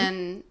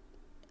 when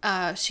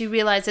she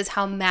realizes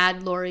how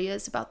mad Lori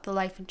is about the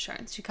life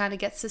insurance. She kind of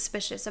gets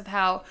suspicious of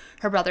how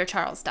her brother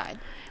Charles died.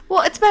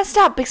 Well, it's messed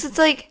up because it's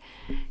like,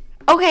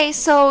 okay,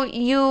 so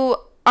you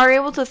are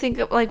able to think,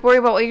 like, worry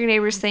about what your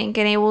neighbors think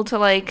and able to,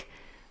 like,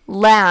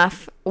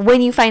 laugh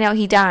when you find out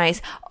he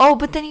dies. Oh,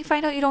 but then you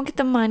find out you don't get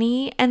the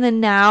money and then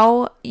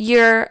now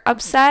you're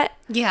upset?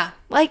 Yeah.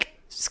 Like,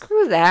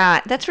 screw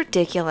that. That's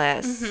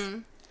ridiculous.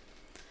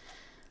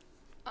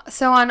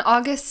 So on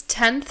August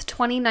 10th,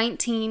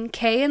 2019,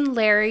 Kay and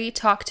Larry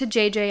talked to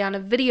JJ on a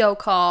video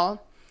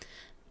call,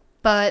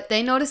 but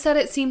they noticed that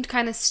it seemed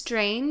kind of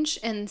strange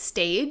and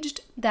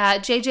staged,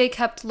 that JJ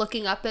kept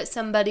looking up at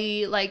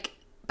somebody, like,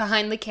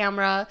 behind the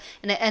camera,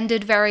 and it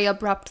ended very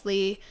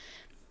abruptly,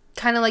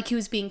 kind of like he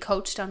was being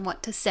coached on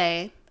what to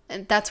say,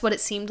 and that's what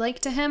it seemed like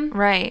to him.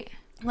 Right.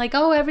 Like,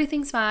 oh,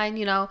 everything's fine,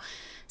 you know.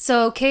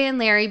 So Kay and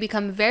Larry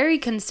become very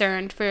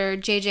concerned for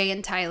JJ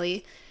and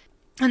Tylee.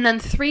 And then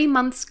 3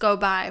 months go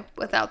by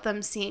without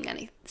them seeing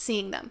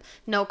them.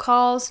 No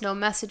calls, no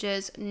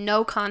messages,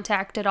 no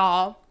contact at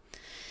all.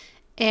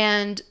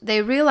 And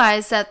they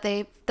realized that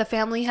the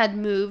family had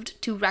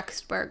moved to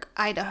Rexburg,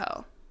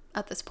 Idaho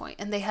at this point.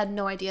 And they had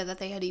no idea that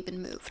they had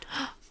even moved.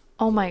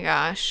 Oh my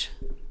gosh.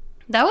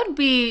 That would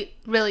be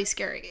really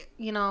scary,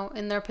 you know,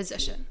 in their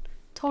position.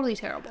 Totally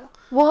terrible.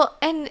 Well,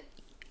 and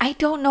I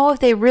don't know if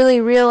they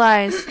really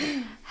realize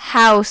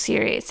how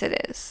serious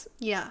it is.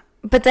 Yeah.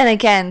 But then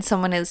again,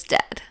 someone is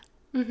dead.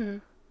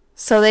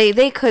 So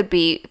they could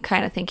be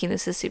kind of thinking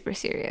this is super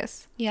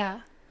serious. Yeah.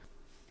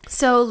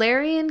 So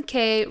Larry and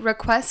Kay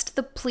request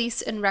the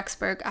police in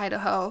Rexburg,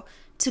 Idaho,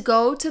 to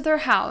go to their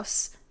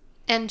house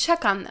and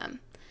check on them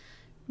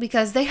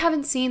because they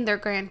haven't seen their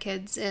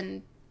grandkids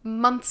in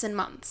months and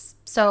months.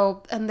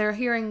 So, and they're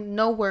hearing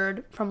no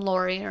word from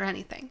Lori or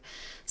anything.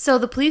 So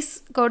the police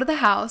go to the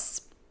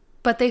house,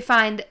 but they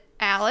find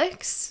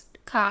Alex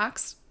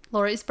Cox,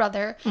 Lori's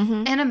brother,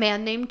 and a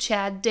man named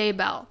Chad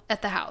Daybell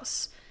at the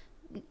house.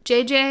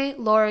 JJ,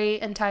 Lori,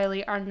 and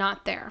Tylee are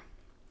not there.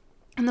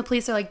 And the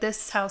police are like,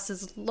 this house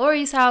is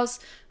Lori's house.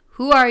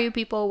 Who are you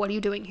people? What are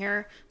you doing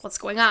here? What's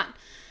going on?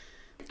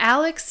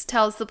 Alex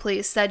tells the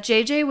police that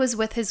JJ was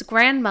with his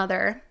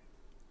grandmother,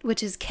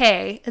 which is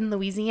Kay, in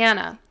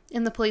Louisiana.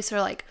 And the police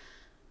are like,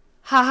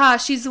 haha,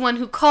 she's the one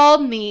who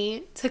called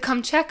me to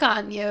come check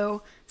on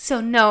you.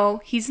 So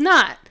no, he's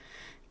not.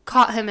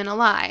 caught him in a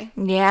lie.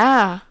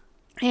 Yeah.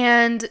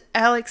 And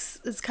Alex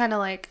is kind of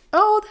like,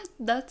 oh,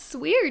 that's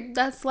weird.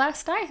 That's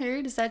last I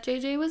heard is that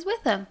JJ was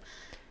with him.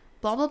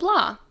 Blah, blah,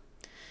 blah.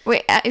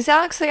 Wait, is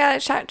Alex the guy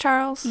that shot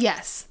Charles?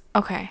 Yes.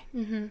 Okay.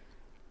 Mm-hmm.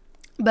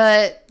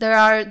 But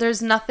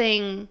there's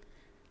nothing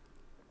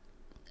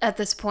at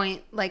this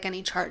point, like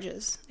any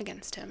charges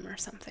against him or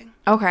something.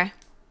 Okay.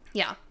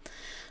 Yeah.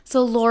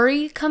 So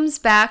Lori comes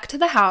back to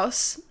the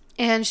house,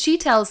 and she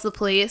tells the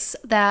police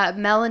that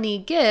Melanie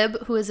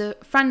Gibb, who is a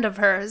friend of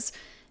hers,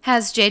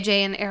 has JJ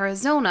in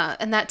Arizona,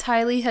 and that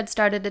Tylee had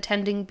started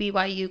attending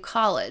BYU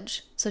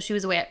college. So she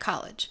was away at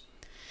college.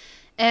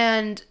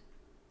 And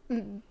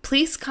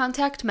police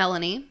contact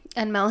Melanie,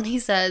 and Melanie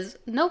says,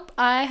 nope,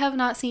 I have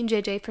not seen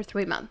JJ for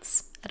 3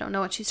 months. I don't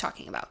know what she's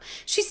talking about.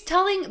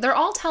 They're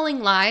all telling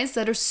lies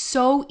that are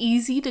so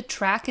easy to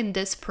track and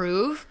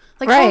disprove.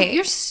 Like, right. Oh,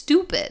 you're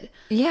stupid.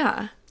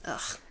 Yeah.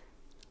 Ugh.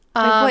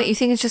 Like, what, you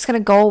think it's just going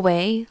to go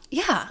away?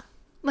 Yeah.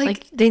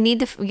 Like they need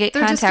to get contact with the kids.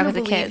 They're just going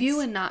to believe you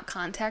and not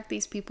contact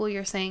these people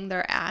you're saying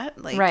they're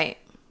at. Like, right.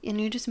 And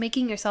you're just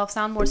making yourself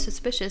sound more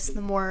suspicious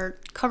the more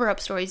cover-up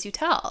stories you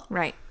tell.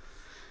 Right.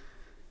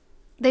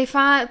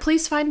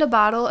 Police find a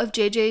bottle of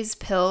JJ's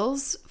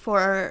pills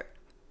for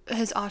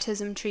his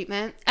autism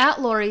treatment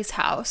at Lori's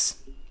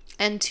house.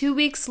 And 2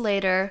 weeks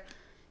later,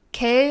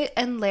 Kay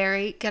and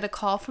Larry get a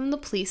call from the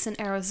police in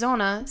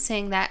Arizona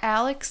saying that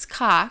Alex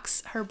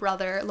Cox, her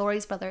brother,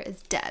 Lori's brother,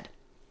 is dead.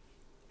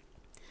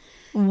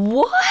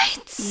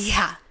 What?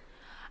 Yeah.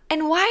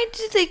 And why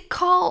did they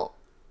call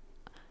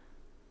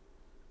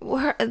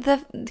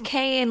the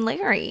Kay and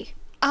Larry?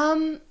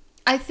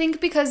 I think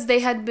because they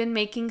had been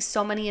making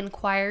so many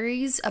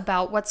inquiries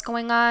about what's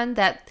going on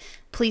that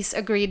police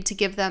agreed to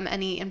give them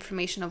any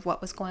information of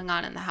what was going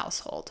on in the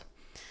household.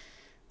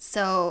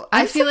 So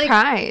I feel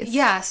surprised. Like,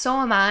 yeah, so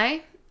am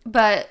I.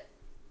 But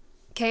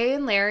Kay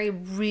and Larry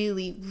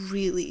really,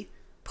 really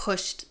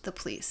pushed the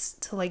police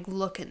to like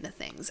look into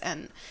things,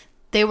 and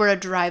they were a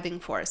driving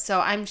force.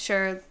 So I'm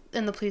sure,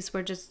 and the police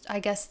were I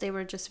guess they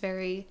were just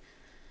very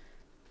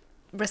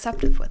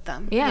receptive with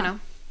them. Yeah. You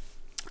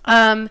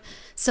know?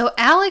 So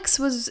Alex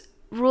was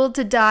ruled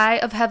to die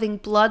of having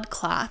blood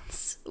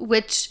clots,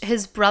 which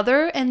his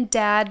brother and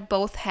dad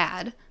both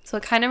had. So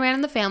it kind of ran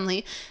in the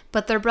family.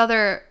 But their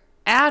brother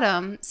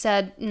Adam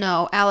said,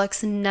 no,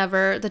 Alex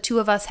never, the two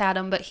of us had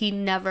him, but he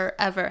never,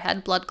 ever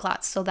had blood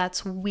clots. So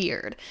that's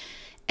weird.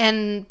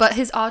 But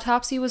his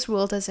autopsy was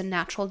ruled as a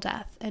natural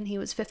death, and he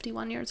was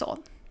 51 years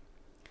old.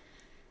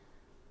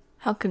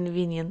 How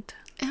convenient.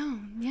 Oh,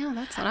 yeah,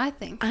 that's what I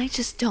think. I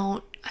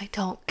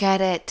don't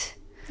get it.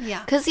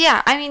 Yeah. Because,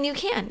 yeah, I mean, you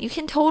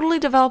can totally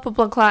develop a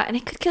blood clot and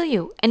it could kill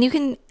you.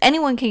 And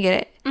anyone can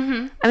get it.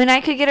 Mm-hmm. I mean,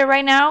 I could get it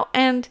right now,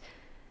 and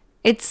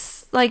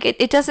it's like,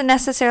 it doesn't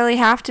necessarily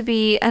have to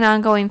be an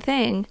ongoing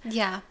thing.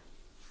 Yeah.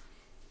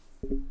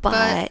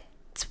 But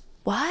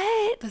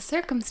what? The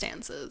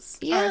circumstances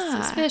are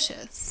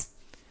suspicious.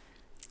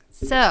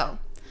 So,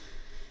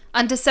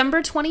 on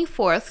December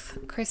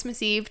 24th,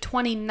 Christmas Eve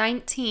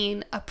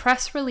 2019, a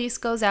press release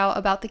goes out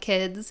about the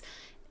kids,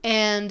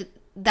 and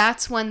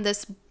that's when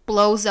this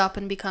blows up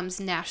and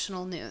becomes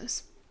national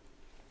news.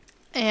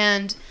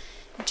 And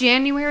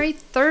January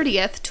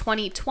 30th,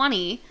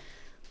 2020,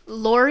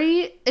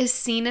 Lori is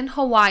seen in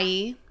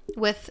Hawaii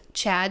with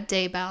Chad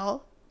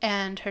Daybell,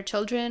 and her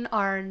children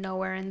are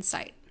nowhere in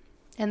sight.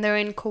 And they're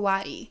in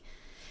Kauai.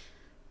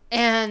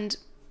 And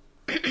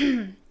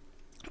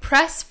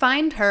press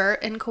find her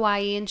in Kauai,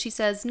 and she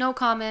says no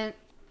comment.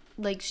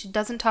 Like, she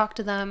doesn't talk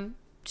to them.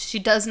 She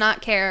does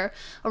not care.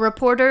 A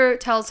reporter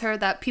tells her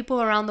that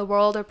people around the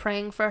world are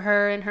praying for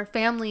her and her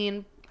family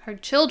and her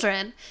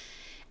children.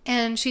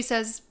 And she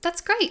says,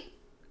 that's great.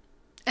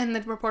 And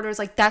the reporter is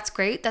like, that's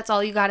great. That's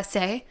all you got to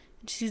say.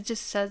 And she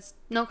just says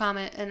no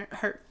comment. And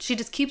she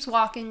just keeps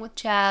walking with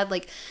Chad.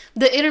 Like,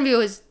 the interview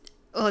is,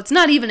 well, it's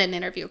not even an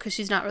interview because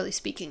she's not really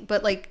speaking.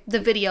 But, like, the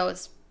video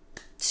is,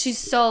 she's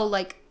so,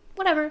 like,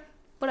 whatever.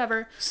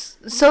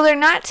 So they're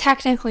not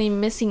technically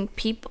missing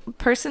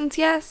persons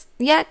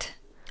yet?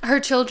 Her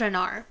children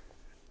are.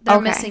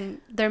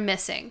 They're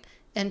missing.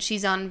 And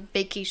she's on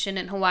vacation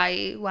in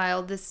Hawaii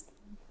while this...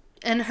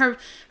 And her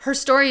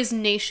story is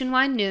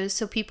nationwide news,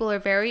 so people are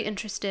very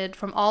interested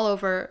from all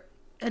over.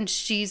 And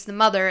she's the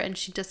mother, and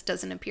she just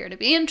doesn't appear to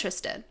be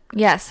interested.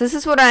 Yes, this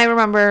is what I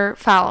remember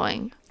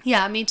following.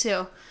 Yeah, me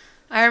too.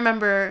 I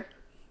remember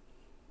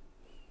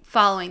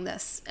following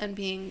this and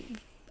being...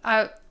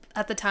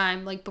 at the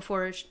time, like,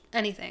 before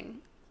anything,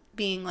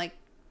 being like,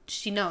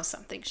 she knows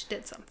something, she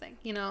did something,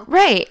 you know?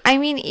 Right. I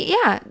mean,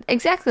 yeah,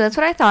 exactly. That's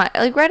what I thought.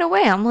 Like, right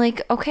away, I'm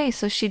like, okay,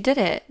 so she did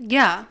it.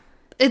 Yeah.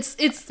 It's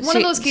one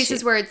of those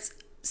cases where it's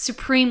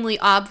supremely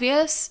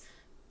obvious,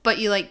 but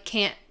you, like,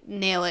 can't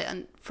nail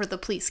it, for the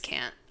police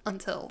can't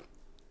until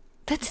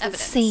That's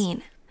evidence.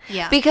 Insane.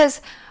 Yeah.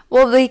 Because,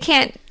 well, you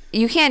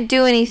can't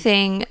do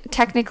anything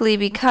technically,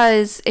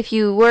 because if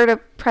you were to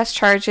press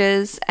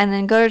charges and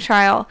then go to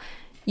trial,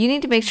 you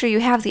need to make sure you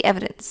have the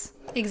evidence.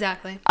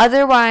 Exactly.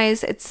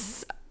 Otherwise,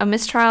 it's a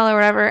mistrial or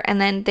whatever, and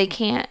then they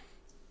can't,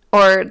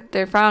 or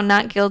they're found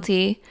not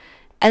guilty,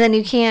 And then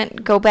you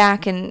can't go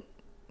back and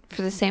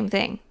for the same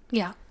thing.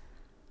 Yeah.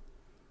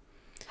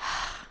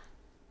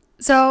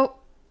 So,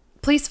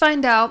 police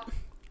find out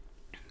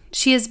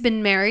she has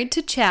been married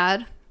to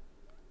Chad,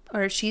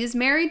 or she is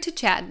married to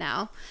Chad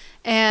now,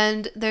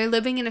 and they're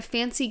living in a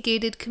fancy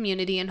gated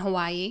community in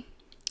Hawaii.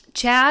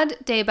 Chad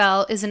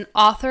Daybell is an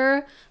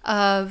author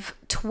of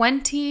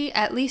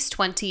at least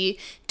 20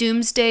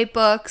 doomsday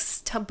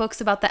books,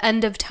 books about the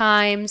end of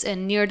times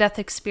and near-death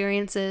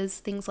experiences,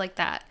 things like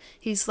that.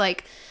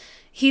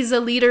 He's a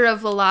leader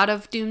of a lot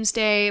of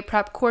doomsday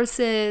prep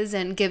courses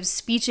and gives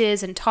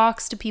speeches and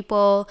talks to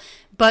people,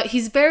 but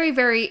he's very,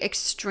 very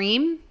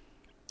extreme.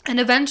 And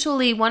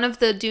eventually one of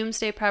the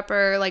doomsday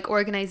prepper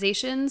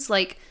organizations,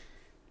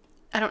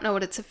 I don't know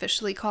what it's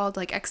officially called,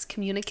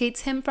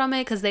 excommunicates him from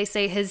it because they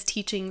say his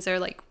teachings are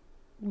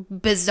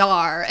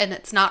bizarre and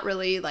it's not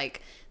really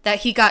that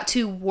he got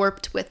too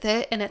warped with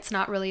it, and it's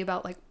not really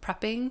about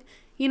prepping,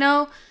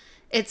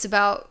 It's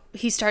about,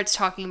 he starts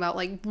talking about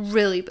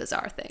really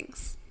bizarre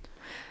things.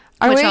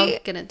 I'll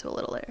get into a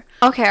little later.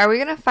 Okay, are we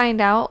going to find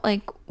out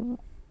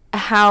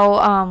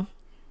how,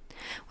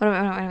 what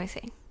am I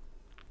saying?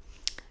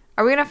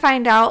 Are we going to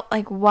find out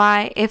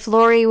why, if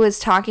Lori was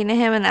talking to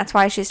him and that's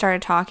why she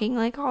started talking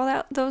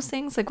those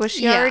things? Was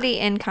she already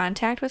in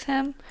contact with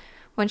him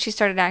when she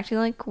started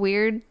acting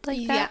weird that?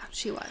 Yeah,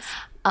 she was.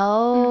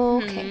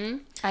 Oh, okay.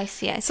 I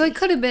see. So it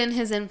could have been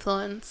his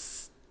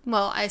influence.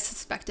 Well, I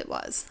suspect it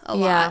was a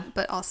lot,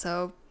 but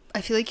also I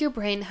feel your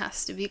brain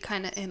has to be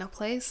kind of in a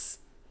place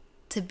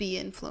to be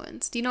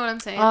influenced. Do you know what I'm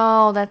saying?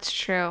 Oh, that's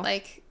true.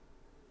 I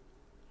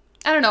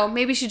don't know.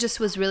 Maybe she just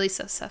was really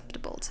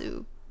susceptible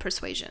to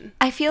persuasion.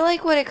 I feel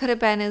what it could have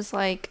been is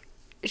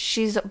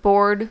she's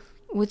bored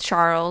with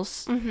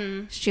Charles.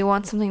 Mm-hmm. She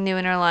wants something new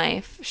in her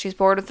life. She's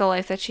bored with the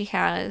life that she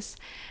has.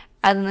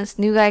 And then this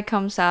new guy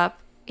comes up.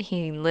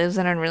 He lives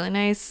in a really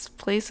nice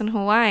place in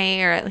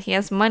Hawaii, or he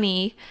has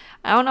money.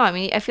 I don't know. I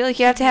mean, I feel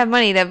you have to have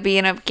money to be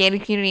in a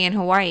gated community in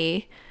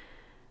Hawaii.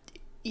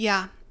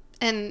 Yeah.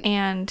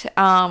 And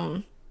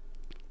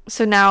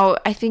so now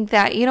I think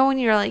that, when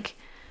you're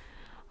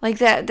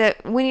that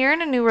when you're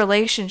in a new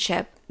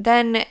relationship,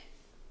 then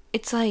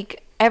it's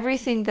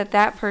everything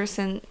that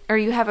person, or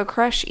you have a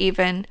crush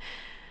even,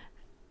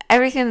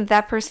 everything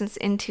that person's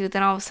into,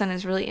 then all of a sudden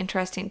is really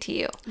interesting to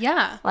you.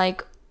 Yeah.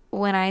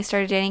 When I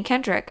started dating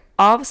Kendrick,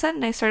 all of a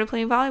sudden I started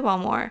playing volleyball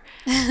more.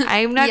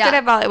 I'm not good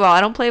at volleyball.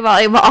 I don't play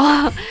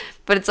volleyball.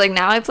 But it's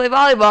now I play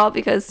volleyball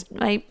because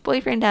my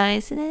boyfriend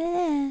does.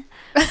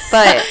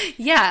 But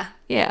yeah.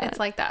 It's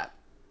like that.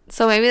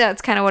 So maybe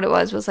that's kind of what it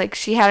was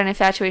she had an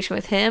infatuation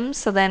with him.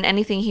 So then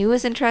anything he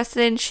was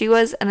interested in, she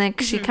was. And then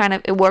she kind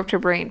of, it warped her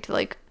brain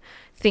to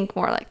think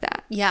more like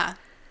that. Yeah,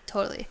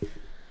 totally.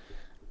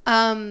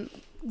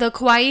 The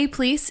Kauai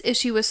police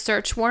issue a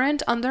search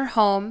warrant on their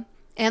home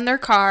and their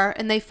car,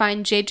 and they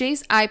find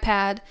JJ's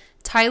iPad,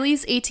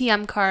 Tylee's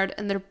ATM card,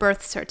 and their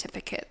birth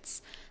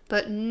certificates,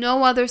 but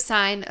no other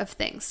sign of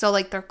things. So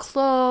their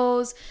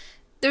clothes,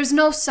 there's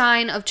no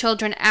sign of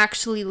children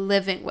actually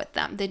living with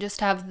them. They just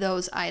have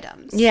those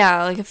items.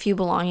 Yeah, a few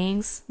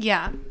belongings.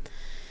 Yeah.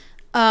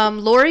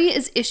 Lori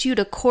is issued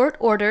a court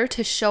order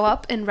to show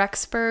up in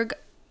Rexburg,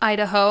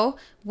 Idaho,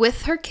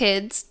 with her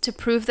kids to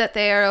prove that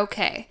they are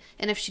okay.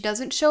 And if she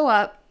doesn't show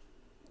up,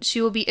 she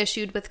will be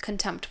issued with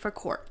contempt for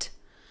court.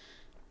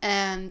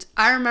 And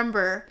I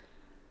remember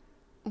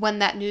when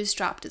that news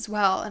dropped as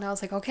well. And I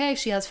was okay,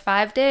 she has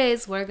 5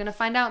 days. We're going to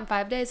find out in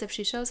 5 days if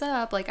she shows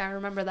up. I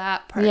remember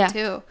that part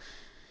too.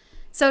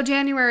 So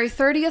January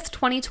 30th,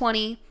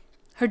 2020,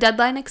 her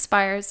deadline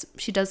expires.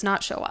 She does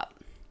not show up.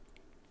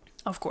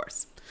 Of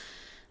course.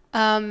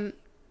 Some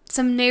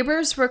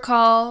neighbors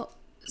recall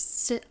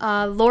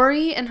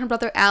Lori and her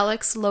brother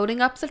Alex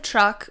loading up the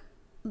truck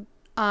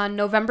on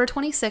November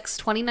 26,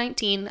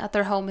 2019 at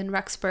their home in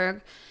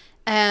Rexburg,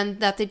 and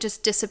that they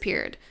just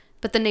disappeared.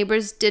 But the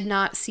neighbors did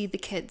not see the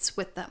kids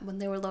with them when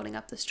they were loading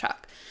up this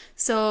truck.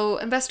 So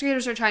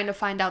investigators are trying to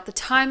find out the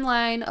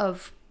timeline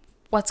of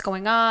what's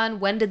going on.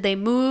 When did they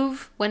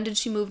move? When did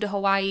she move to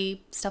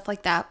Hawaii? Stuff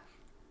like that.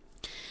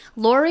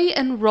 Lori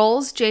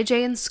enrolls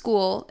JJ in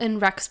school in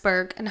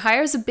Rexburg and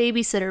hires a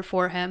babysitter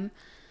for him,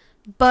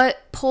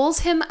 but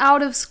pulls him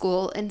out of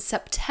school in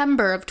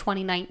September of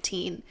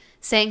 2019,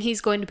 saying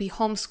he's going to be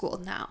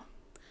homeschooled now.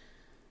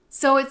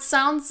 So it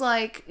sounds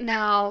like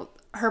now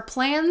her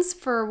plans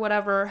for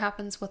whatever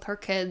happens with her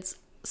kids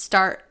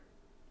start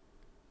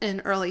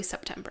in early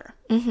September,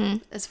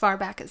 as far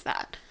back as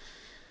that.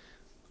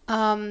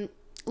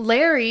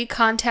 Larry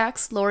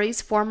contacts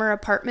Lori's former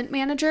apartment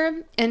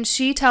manager, and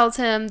she tells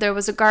him there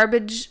was a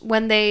garbage,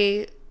 when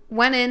they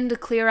went in to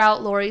clear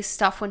out Lori's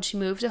stuff when she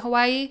moved to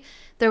Hawaii,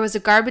 there was a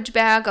garbage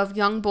bag of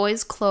young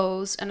boys'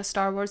 clothes and a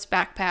Star Wars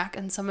backpack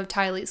and some of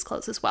Tylee's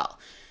clothes as well.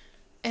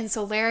 And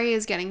so Larry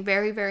is getting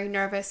very, very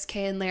nervous,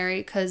 Kay and Larry,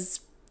 because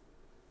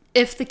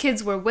if the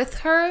kids were with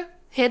her,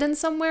 hidden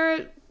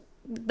somewhere,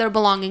 their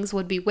belongings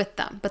would be with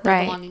them, but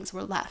their belongings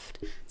were left.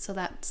 So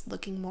that's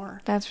looking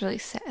more... That's really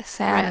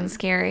sad and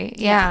scary.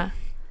 Yeah.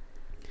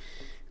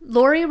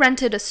 Lori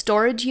rented a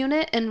storage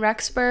unit in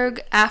Rexburg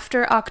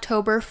after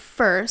October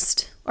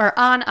 1st, or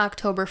on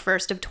October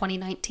 1st of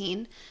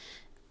 2019.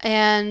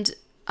 And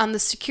on the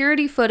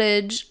security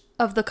footage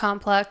of the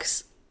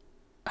complex,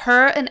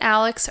 her and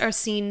Alex are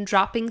seen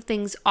dropping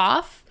things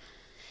off.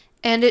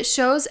 And it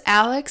shows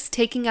Alex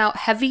taking out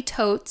heavy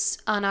totes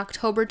on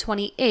October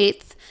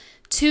 28th.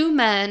 Two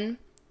men,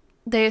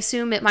 they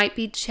assume it might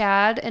be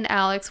Chad and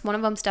Alex, one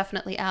of them's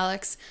definitely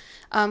Alex,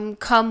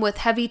 come with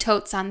heavy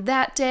totes on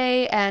that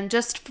day. And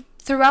just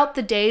throughout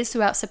the days,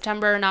 throughout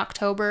September and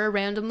October,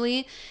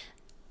 randomly,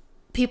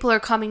 people are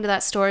coming to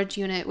that storage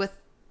unit with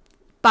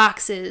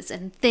boxes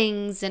and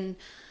things, and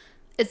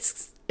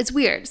it's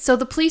weird. So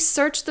the police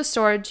search the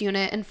storage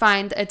unit and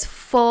find it's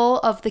full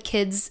of the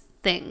kids'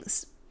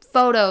 things.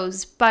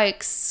 Photos,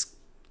 bikes,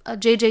 a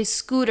JJ's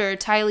scooter,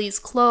 Tylee's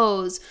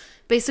clothes.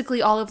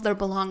 Basically all of their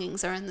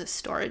belongings are in this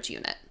storage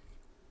unit.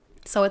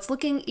 So it's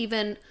looking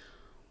even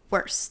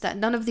worse that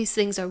none of these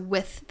things are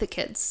with the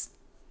kids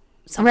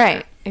somewhere.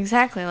 Right,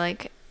 exactly.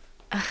 Like,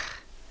 ugh.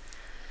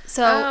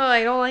 So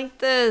I don't like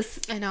this.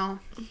 I know.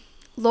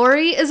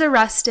 Lori is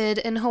arrested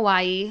in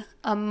Hawaii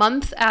a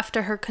month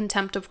after her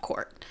contempt of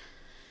court.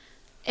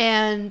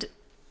 And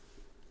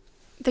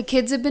the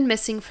kids have been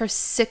missing for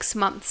 6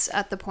 months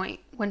at the point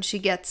when she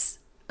gets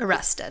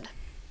arrested.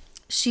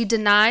 She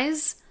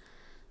denies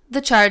the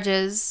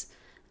charges,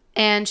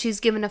 and she's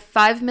given a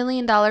 $5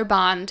 million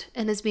bond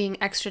and is being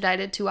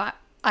extradited to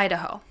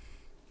Idaho.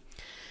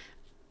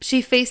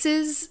 She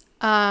faces,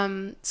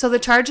 so the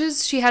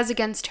charges she has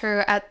against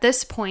her at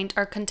this point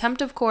are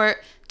contempt of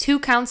court, 2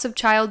 counts of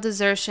child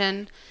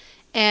desertion,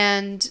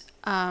 and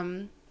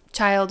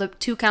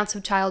 2 counts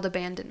of child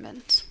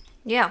abandonment.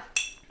 Yeah.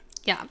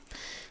 Yeah.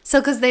 So,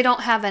 because they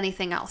don't have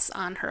anything else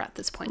on her at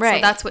this point. Right.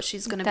 So that's what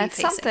she's going to be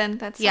facing.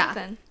 That's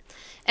something.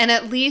 And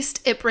at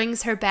least it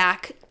brings her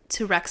back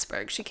to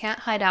Rexburg. She can't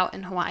hide out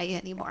in Hawaii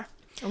anymore.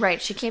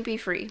 Right. She can't be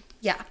free.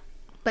 Yeah.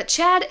 But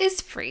Chad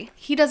is free.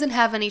 He doesn't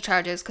have any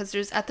charges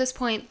because at this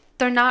point,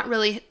 they're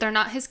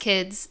not his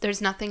kids.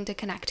 There's nothing to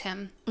connect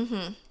him.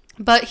 Mm-hmm.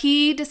 But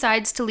he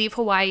decides to leave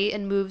Hawaii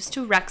and moves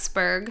to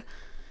Rexburg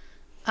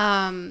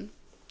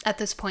at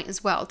this point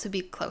as well to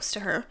be close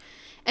to her.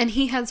 And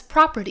he has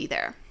property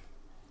there.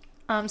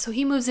 So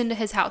he moves into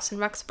his house in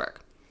Rexburg.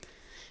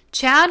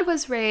 Chad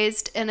was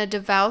raised in a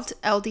devout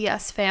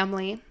LDS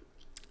family.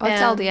 What's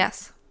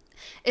LDS?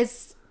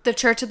 It's the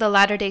Church of the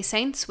Latter-day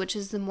Saints, which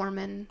is the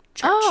Mormon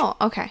church. Oh,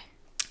 okay.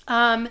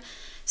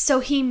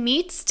 So he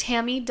meets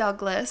Tammy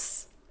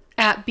Douglas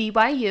at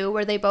BYU,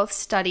 where they both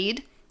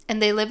studied.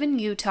 And they live in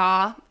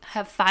Utah,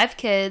 have 5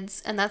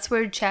 kids. And that's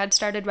where Chad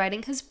started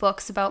writing his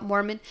books about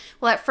Mormon.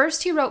 Well, at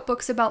first he wrote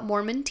books about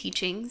Mormon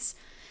teachings.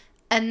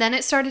 And then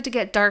it started to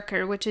get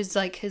darker, which is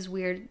like his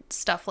weird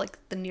stuff, like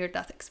the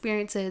near-death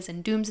experiences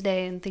and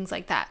doomsday and things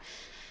like that.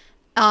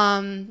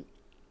 And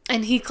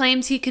he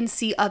claims he can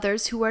see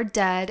others who are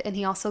dead, and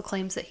he also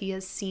claims that he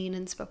has seen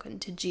and spoken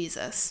to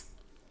Jesus.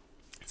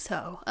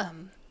 So,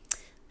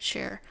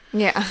 sure.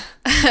 Yeah.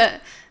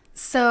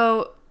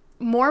 So,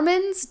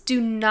 Mormons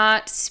do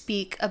not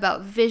speak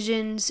about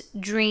visions,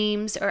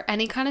 dreams, or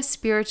any kind of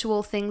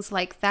spiritual things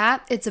like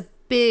that. It's a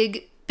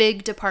big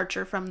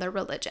departure from their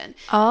religion.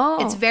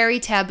 Oh. It's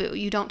very taboo.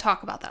 You don't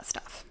talk about that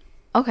stuff.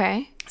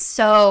 Okay.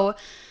 So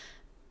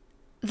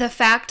the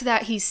fact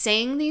that he's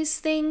saying these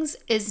things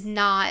is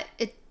not,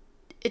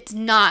 it's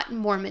not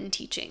Mormon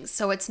teachings.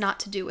 So it's not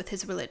to do with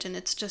his religion.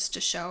 It's just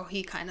to show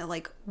he kind of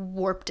like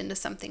warped into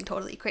something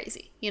totally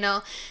crazy, you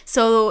know?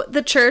 So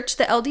the church,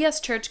 the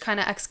LDS church, kind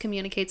of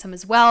excommunicates him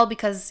as well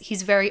because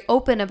he's very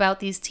open about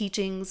these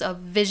teachings of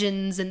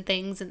visions and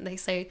things. And they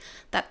say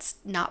that's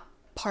not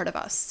part of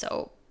us.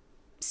 So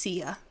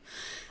see ya.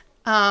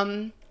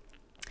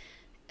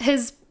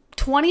 His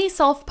 20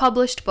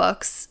 self-published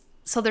books,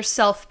 so they're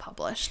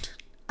self-published,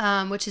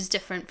 which is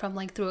different from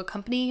like through a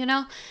company, you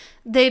know.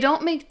 They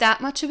don't make that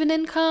much of an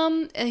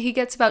income. He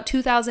gets about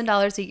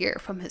 $2,000 a year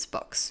from his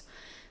books.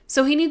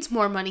 So he needs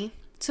more money.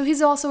 So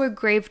he's also a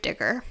grave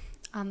digger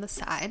on the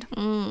side.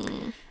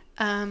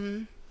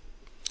 That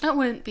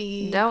wouldn't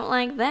be... Don't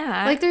like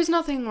that. Like, there's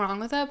nothing wrong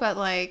with that, but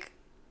like...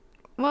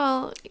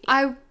 Well...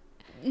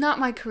 Not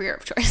my career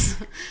of choice.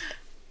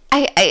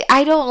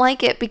 I don't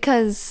like it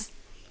because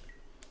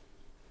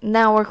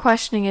now we're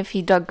questioning if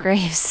he dug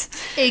graves.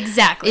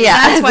 Exactly. Yeah.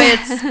 That's why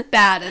it's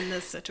bad in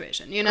this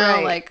situation. You know,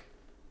 right. Like,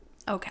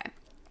 okay.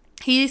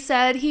 He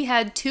said he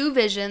had 2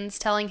 visions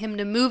telling him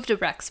to move to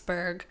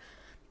Rexburg,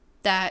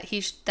 that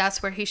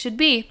that's where he should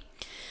be.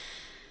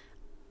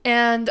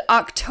 And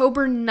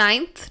October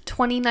 9th,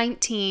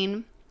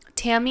 2019,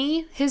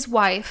 Tammy, his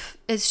wife,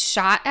 is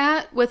shot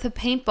at with a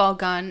paintball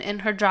gun in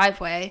her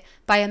driveway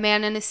by a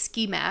man in a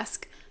ski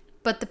mask.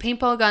 But the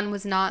paintball gun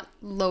was not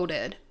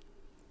loaded.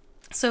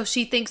 So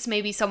she thinks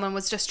maybe someone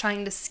was just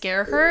trying to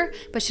scare her,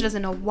 but she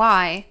doesn't know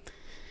why.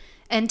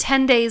 And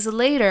 10 days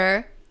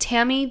later,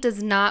 Tammy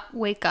does not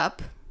wake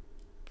up.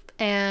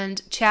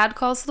 And Chad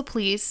calls the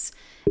police,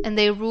 and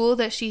they rule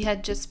that she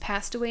had just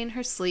passed away in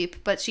her sleep,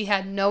 but she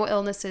had no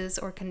illnesses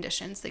or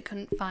conditions. They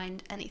couldn't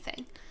find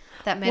anything.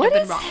 that may have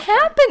been wrong with her.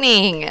 What is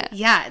happening?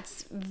 Yeah,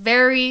 it's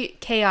very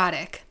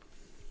chaotic.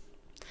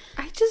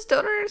 I just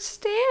don't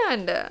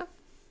understand.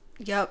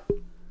 Yep.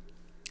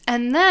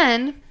 And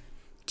then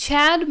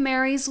Chad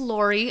marries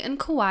Lori in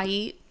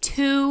Kauai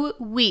 2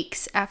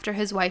 weeks after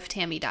his wife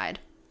Tammy died.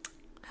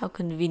 How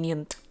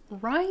convenient.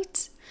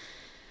 Right?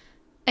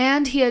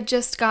 And he had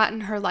just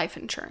gotten her life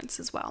insurance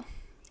as well.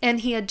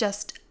 And he had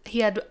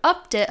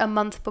upped it a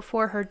month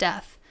before her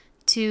death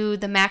to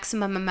the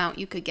maximum amount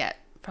you could get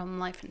from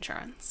life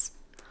insurance.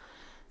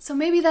 So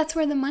maybe that's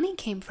where the money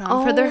came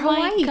from for their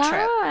Hawaii trip.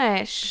 Oh my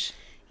gosh.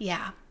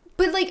 Yeah.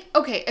 But, like,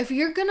 okay, if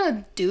you're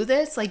gonna do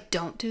this, like,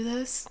 don't do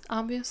this,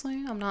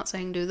 obviously. I'm not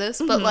saying do this.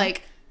 But,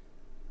 like,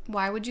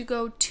 why would you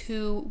go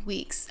 2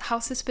 weeks? How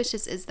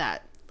suspicious is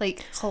that?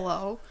 Like,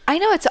 hello? I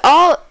know,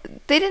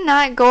 they did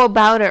not go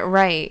about it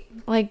right.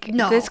 Like,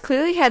 no. This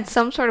clearly had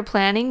some sort of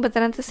planning, but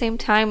then at the same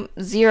time,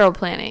 zero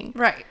planning.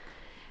 Right.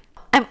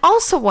 I'm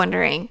also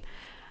wondering,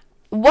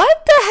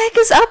 what the heck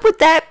is up with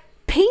that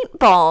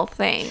paintball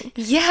thing?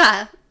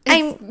 Yeah.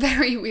 It's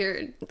very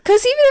weird.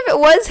 Because even if it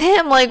was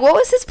him, like, what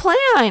was his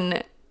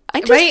plan?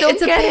 I just don't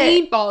it's get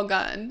a paintball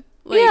gun.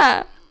 Like,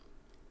 yeah.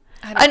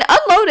 An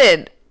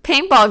unloaded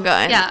paintball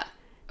gun. Yeah.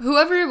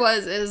 Whoever it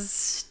was is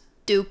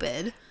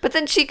stupid. But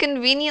then she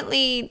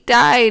conveniently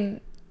died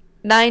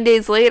 9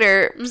 days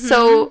later. Mm-hmm.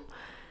 So,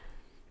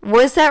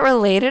 was that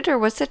related, or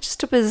was that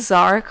just a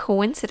bizarre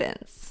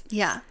coincidence?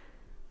 Yeah.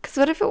 Because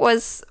what if it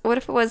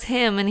was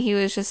him and he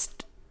was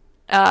just,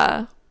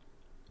 I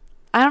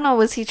don't know,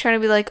 was he trying to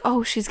be like,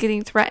 oh, she's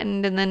getting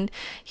threatened, and then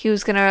he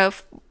was going to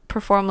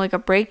perform like a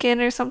break-in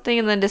or something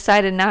and then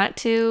decided not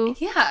to?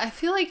 Yeah, I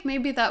feel like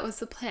maybe that was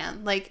the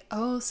plan. Like,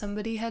 oh,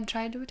 somebody had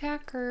tried to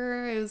attack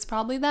her. It was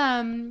probably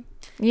them.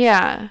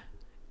 Yeah.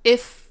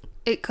 If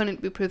it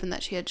couldn't be proven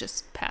that she had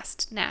just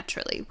passed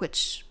naturally,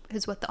 which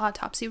is what the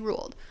autopsy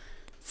ruled.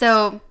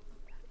 So,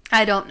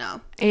 I don't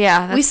know.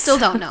 Yeah. We still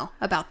don't know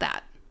about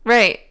that.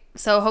 Right.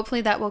 So,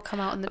 hopefully that will come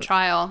out in the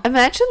trial.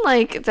 Imagine,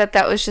 like,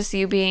 that was just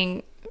you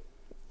being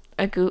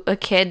a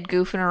kid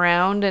goofing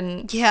around,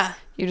 and yeah,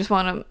 you just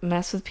want to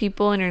mess with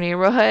people in your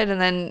neighborhood, and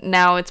then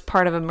now it's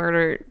part of a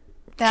murder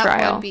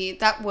trial.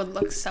 That would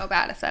look so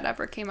bad if that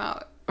ever came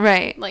out.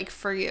 Right. Like,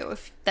 for you,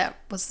 if that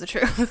was the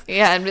truth.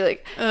 Yeah, I'd be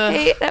like,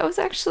 hey, that was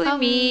actually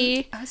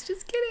me. I was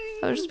just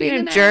kidding. I was just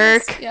being a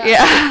jerk.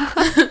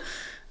 Yeah.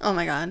 Oh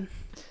my god.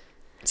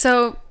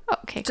 So,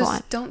 okay, go on.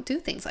 Just don't do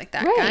things like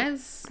that, right.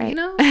 guys. Right. You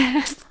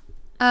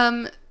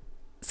know?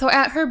 So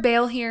at her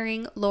bail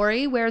hearing,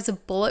 Lori wears a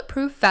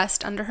bulletproof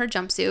vest under her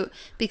jumpsuit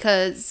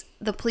because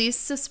the police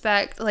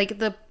suspect,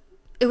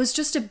 it was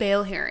just a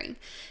bail hearing,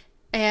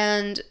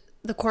 and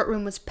the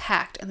courtroom was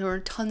packed, and there were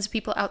tons of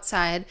people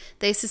outside.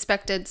 They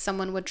suspected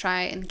someone would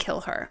try and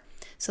kill her.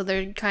 So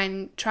they're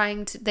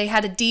they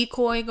had a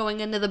decoy going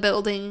into the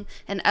building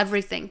and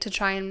everything to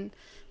try and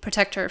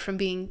protect her from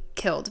being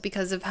killed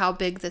because of how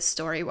big this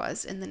story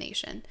was in the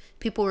nation.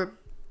 People were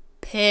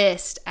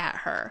pissed at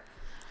her.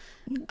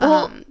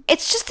 Well,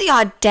 it's just the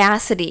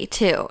audacity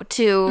too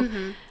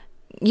to,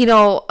 you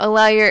know,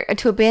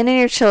 to abandon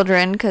your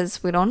children,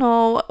 because we don't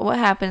know what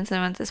happens to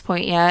them at this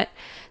point yet.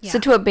 Yeah. So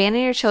to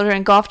abandon your children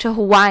and go off to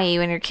Hawaii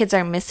when your kids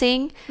are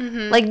missing,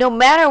 like, no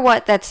matter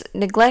what, that's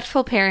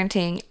neglectful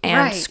parenting,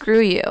 and screw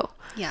you.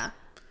 Yeah.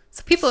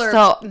 So people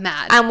are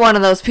mad. I'm one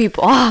of those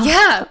people.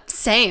 Yeah,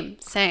 same.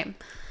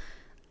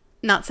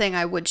 Not saying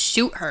I would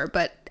shoot her,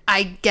 but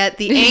I get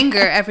the anger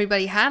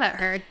everybody had at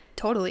her.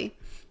 Totally.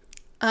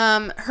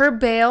 Her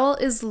bail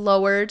is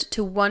lowered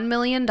to $1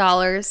 million,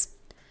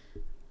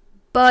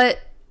 but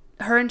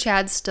her and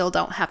Chad still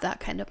don't have that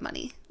kind of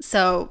money.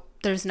 So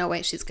there's no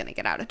way she's going to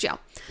get out of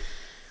jail.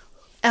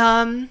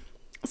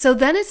 So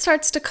then it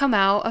starts to come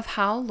out of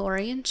how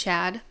Lori and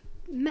Chad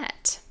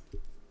met.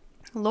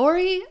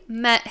 Lori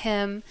met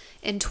him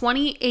in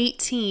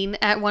 2018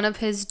 at one of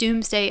his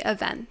doomsday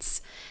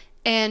events.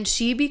 And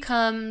she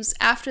becomes,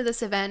 after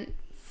this event,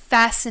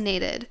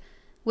 fascinated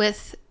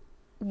with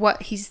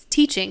what he's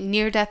teaching,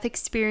 near-death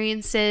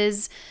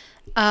experiences,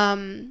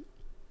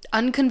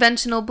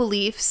 unconventional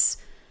beliefs,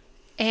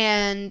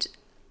 and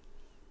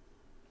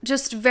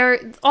just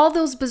all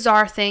those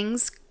bizarre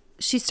things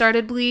she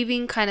started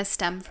believing kind of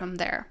stem from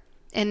there.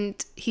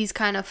 And he's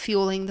kind of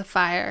fueling the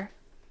fire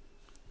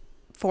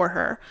for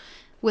her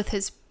with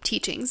his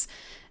teachings.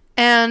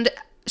 And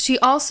she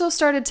also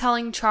started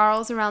telling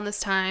Charles around this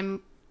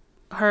time,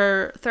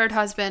 her third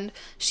husband,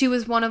 she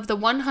was one of the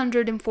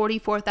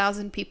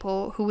 144,000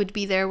 people who would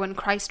be there when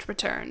Christ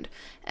returned.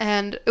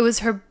 And it was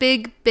her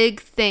big,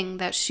 big thing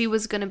that she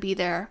was going to be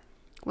there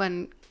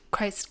when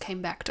Christ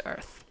came back to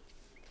earth.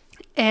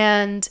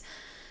 And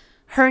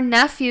her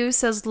nephew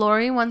says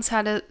Lori once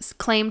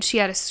claimed she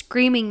had a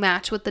screaming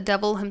match with the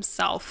devil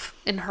himself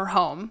in her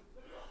home.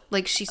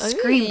 Like, she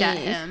screamed at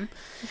him.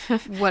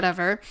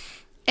 Whatever.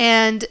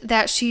 And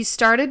that she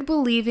started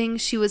believing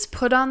she was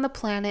put on the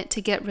planet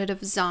to get rid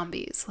of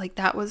zombies. Like,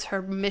 that was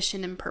her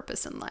mission and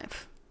purpose in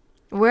life.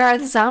 Where are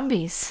the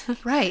zombies?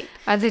 Right.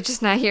 Are they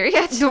just not here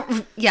yet?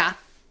 Yeah.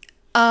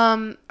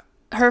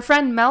 Her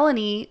friend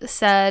Melanie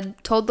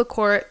told the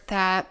court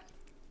that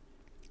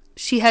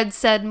she had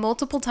said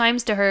multiple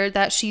times to her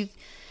that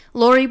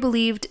Lori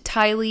believed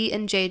Tylee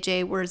and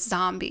JJ were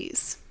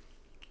zombies.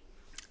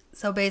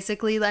 So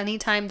basically,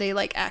 anytime they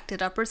like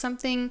acted up or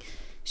something,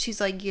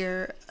 she's like,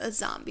 "You're a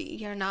zombie.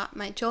 You're not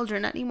my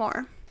children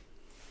anymore."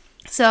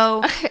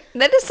 So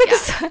that is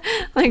like,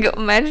 like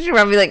imagine your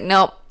mom be like,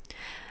 "Nope,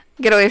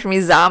 get away from me,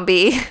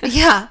 zombie."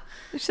 Yeah,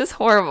 it's just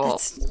horrible.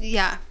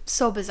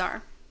 So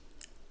bizarre.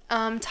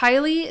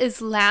 Tylee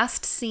is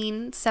last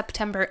seen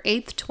September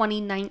 8th,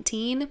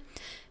 2019,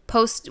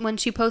 when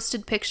she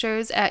posted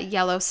pictures at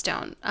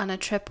Yellowstone on a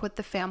trip with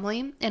the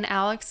family, and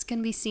Alex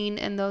can be seen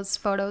in those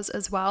photos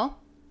as well.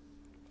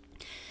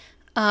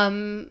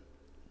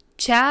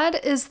 Chad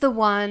is the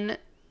one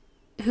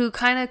who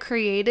kind of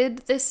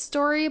created this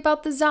story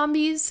about the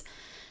zombies.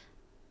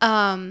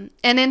 And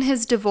in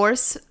his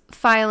divorce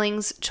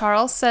filings,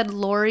 Charles said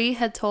Lori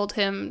had told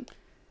him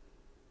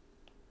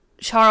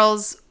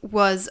Charles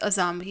was a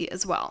zombie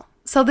as well.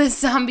 So this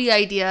zombie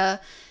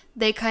idea,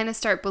 they kind of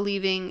start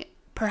believing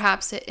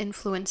perhaps it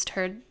influenced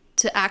her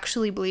to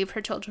actually believe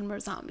her children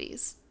were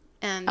zombies.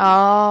 And,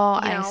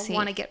 I see.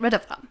 Want to get rid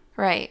of them.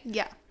 Right.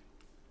 Yeah.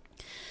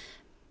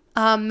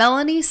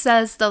 Melanie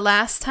says the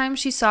last time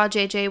she saw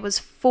JJ was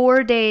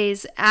 4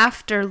 days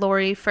after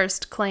Lori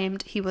first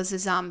claimed he was a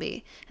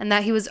zombie, and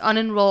that he was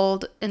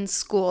unenrolled in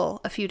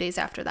school a few days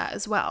after that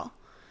as well.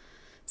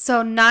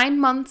 So 9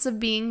 months of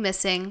being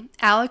missing,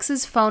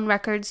 Alex's phone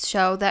records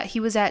show that he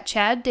was at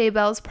Chad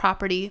Daybell's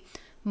property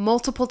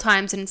multiple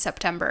times in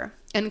September,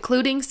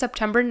 including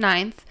September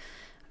 9th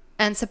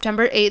and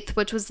September 8th,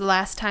 which was the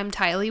last time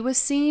Tylee was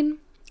seen,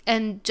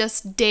 and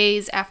just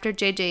days after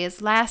JJ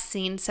is last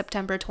seen,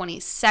 September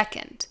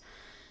 22nd.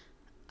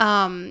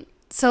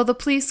 So the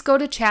police go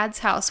to Chad's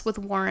house with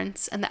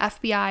warrants, and the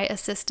FBI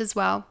assist as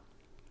well.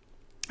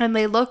 And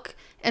they look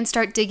and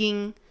start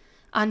digging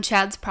on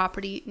Chad's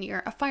property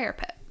near a fire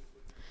pit.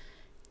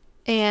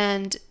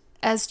 And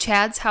as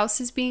Chad's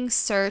house is being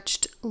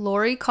searched,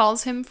 Lori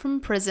calls him from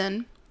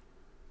prison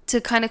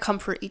to kind of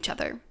comfort each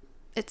other.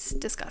 It's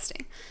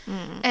disgusting.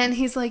 And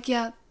he's like,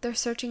 yeah, they're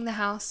searching the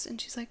house.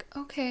 And she's like,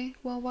 okay,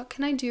 well, what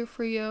can I do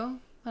for you?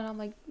 And I'm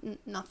like,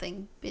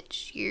 nothing,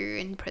 bitch, you're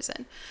in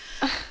prison.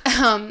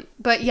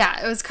 But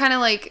yeah, it was kind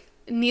of like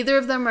neither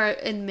of them are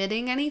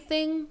admitting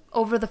anything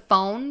over the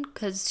phone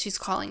because she's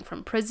calling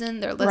from prison.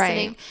 They're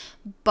listening. Right.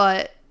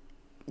 But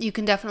you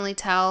can definitely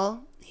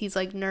tell he's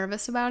like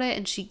nervous about it,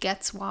 and she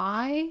gets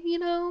why,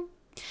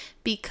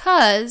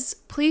 because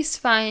police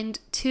find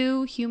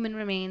 2 human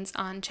remains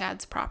on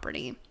Chad's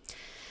property.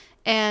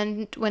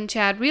 And when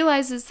Chad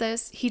realizes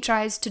this, he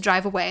tries to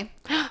drive away.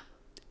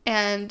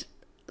 And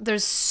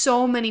there's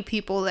so many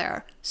people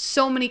there,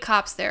 so many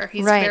cops there.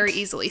 He's very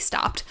easily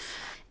stopped,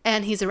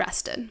 and he's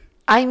arrested.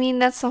 I mean,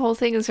 that's the whole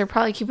thing, is they're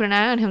probably keeping an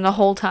eye on him the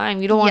whole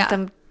time. You don't want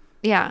them.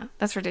 Yeah,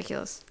 that's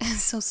ridiculous.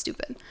 It's so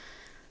stupid.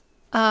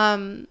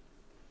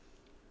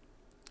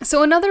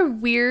 So another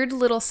weird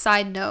little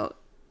side note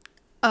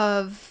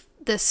of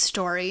this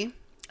story,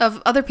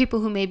 of other people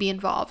who may be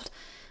involved.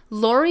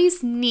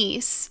 Lori's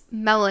niece,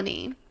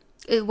 Melanie,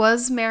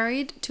 was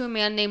married to a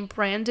man named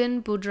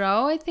Brandon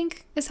Boudreaux, I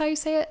think is how you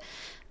say it.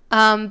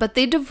 But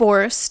they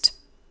divorced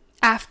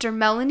after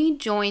Melanie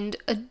joined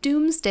a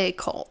doomsday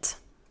cult.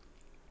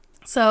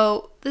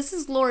 So this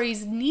is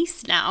Lori's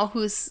niece now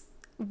who's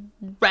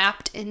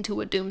wrapped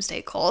into a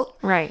doomsday cult.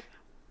 Right.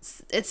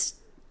 It's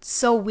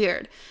so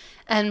weird.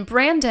 And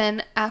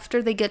Brandon,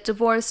 after they get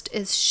divorced,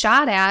 is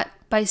shot at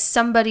by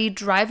somebody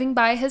driving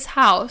by his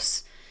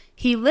house.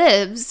 He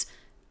lives,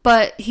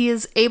 but he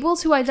is able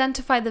to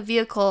identify the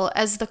vehicle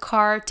as the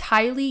car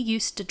Tylee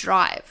used to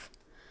drive.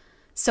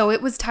 So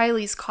it was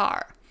Tylee's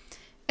car.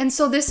 And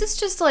so this is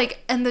just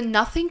like, and then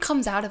nothing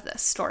comes out of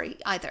this story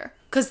either.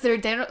 Because they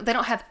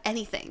don't have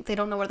anything. They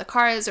don't know where the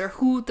car is or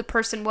who the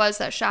person was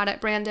that shot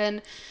at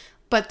Brandon.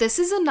 But this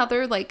is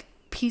another like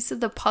piece of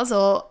the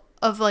puzzle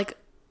of like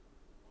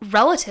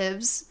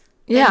relatives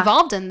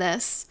involved in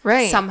this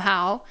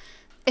somehow.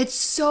 It's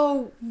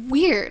so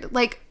weird.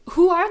 Like,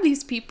 who are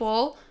these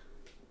people?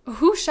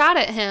 Who shot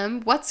at him?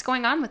 What's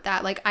going on with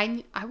that? Like,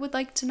 I would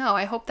like to know.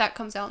 I hope that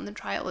comes out in the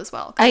trial as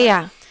well.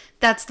 Yeah.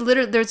 There's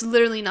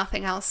literally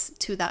nothing else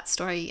to that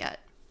story yet.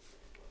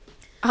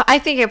 I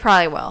think it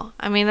probably will.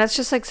 I mean, that's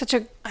just like such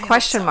a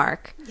question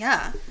mark.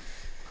 Yeah.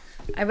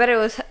 I bet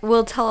it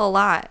will tell a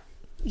lot.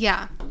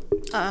 Yeah.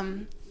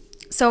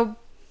 So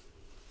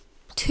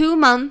 2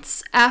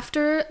 months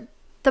after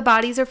the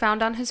bodies are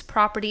found on his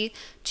property,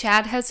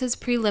 Chad has his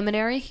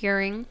preliminary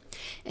hearing,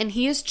 and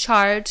he is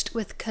charged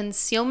with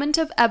concealment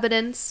of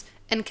evidence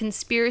and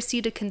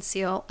conspiracy to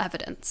conceal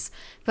evidence.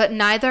 But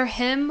neither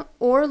him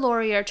or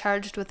Lori are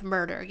charged with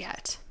murder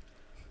yet.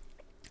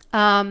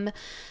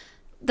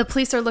 The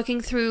police are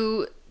looking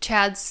through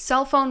Chad's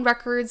cell phone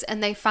records,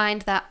 and they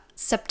find that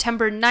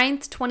September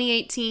 9th,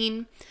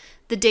 2018,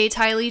 the day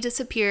Tylee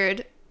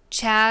disappeared,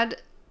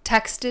 Chad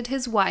texted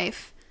his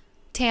wife,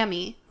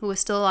 Tammy, who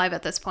was still alive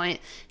at this point,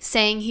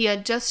 saying he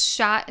had just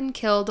shot and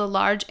killed a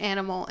large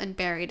animal and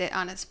buried it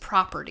on his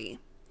property.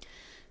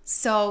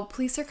 So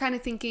police are kind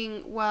of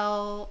thinking,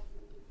 well,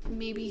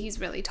 maybe he's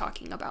really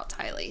talking about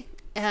Tylee.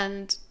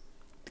 And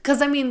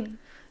because, I mean,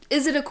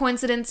 is it a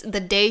coincidence? The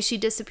day she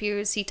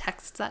disappears, he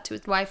texts that to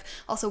his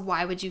wife. Also,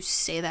 why would you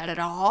say that at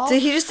all?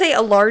 Did he just say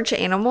a large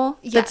animal?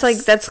 Yes.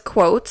 That's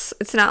quotes.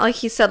 It's not like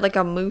he said like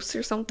a moose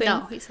or something.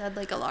 No, he said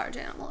like a large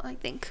animal, I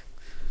think.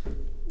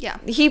 Yeah.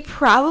 He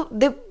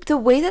probably, the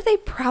way that they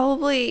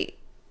probably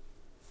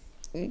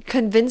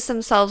convince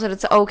themselves that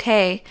it's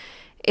okay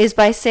is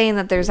by saying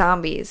that they're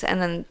zombies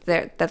and then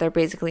they're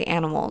basically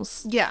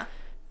animals. Yeah.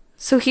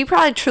 So he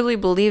probably truly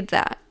believed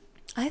that.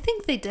 I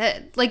think they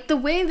did. Like, the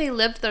way they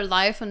lived their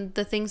life and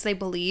the things they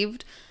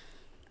believed,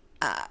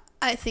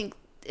 I think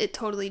it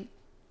totally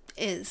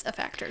is a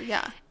factor,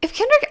 yeah. If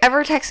Kendrick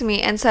ever texted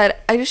me and said,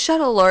 I just shot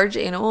a large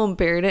animal and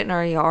buried it in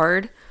our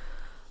yard,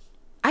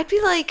 I'd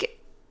be like,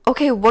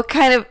 okay, what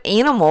kind of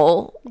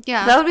animal?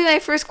 Yeah. That would be my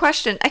first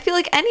question. I feel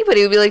like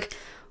anybody would be like,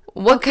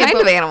 what kind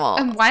of animal?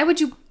 And why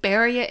would you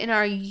bury it in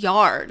our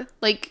yard?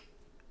 Like,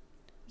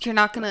 you're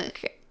not going to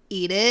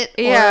eat it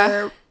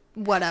or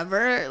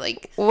whatever.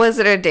 Like, was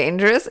it a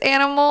dangerous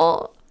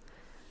animal?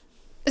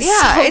 It's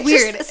yeah, so it's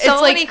weird. Just so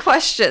it's many like,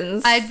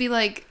 questions. I'd be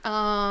like,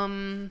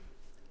 why?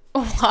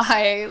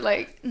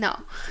 Like, no.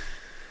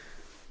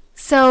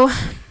 So,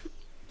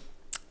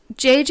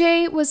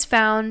 JJ was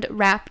found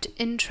wrapped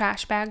in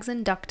trash bags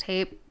and duct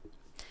tape,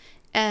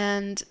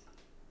 and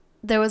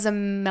there was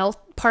a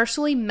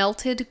partially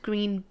melted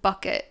green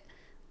bucket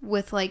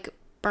with like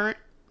burnt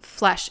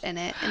flesh in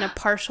it and a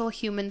partial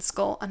human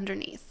skull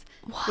underneath,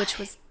 which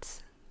was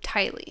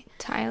Tylee.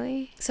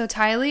 So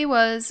Tylee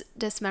was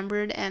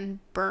dismembered and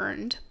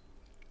burned,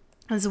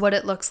 is what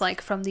it looks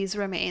like from these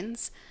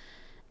remains.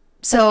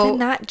 So but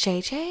not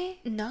JJ?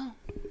 No,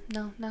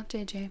 not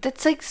JJ.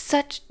 That's like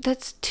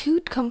that's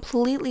two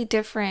completely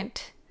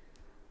different.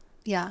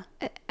 Yeah.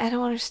 I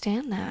don't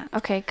understand that.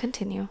 Okay,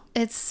 continue.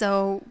 It's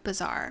so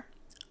bizarre.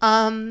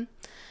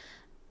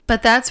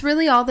 But that's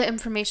really all the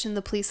information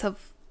the police have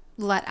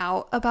let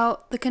out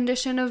about the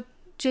condition of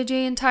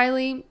JJ and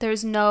Tylee.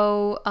 There's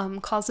no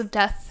cause of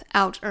death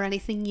out or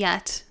anything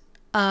yet.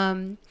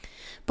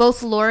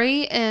 Both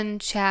Lori and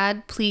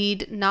Chad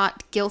plead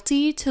not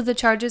guilty to the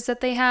charges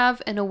that they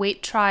have and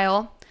await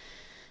trial.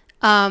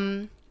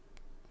 And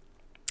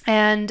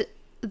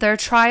their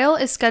trial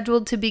is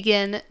scheduled to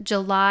begin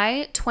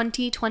July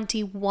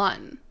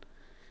 2021.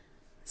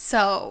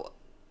 So,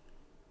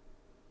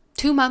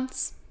 2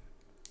 months.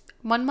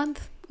 1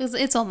 month?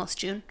 It's almost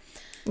June.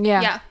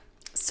 Yeah. Yeah.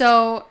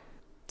 So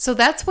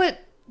that's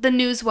what the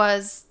news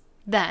was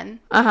then.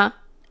 Uh-huh.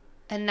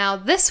 And now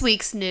this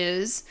week's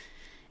news.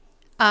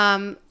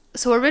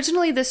 So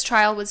originally this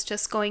trial was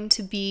just going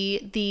to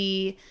be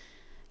the,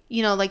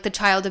 like the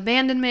child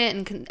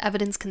abandonment and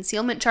evidence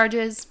concealment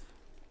charges.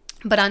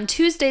 But on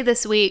Tuesday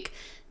this week,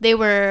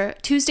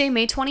 Tuesday,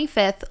 May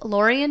 25th,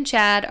 Lori and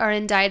Chad are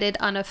indicted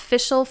on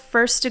official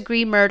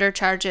first-degree murder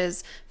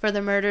charges for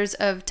the murders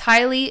of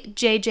Tylee,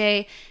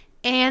 JJ,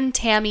 and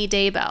Tammy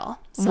Daybell.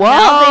 So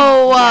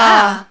whoa!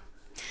 Yeah.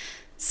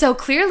 So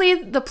clearly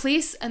the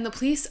police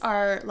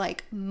are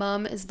like,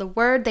 mum is the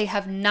word. They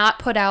have not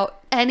put out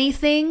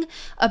anything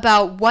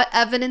about what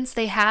evidence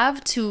they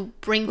have to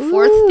bring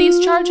forth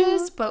these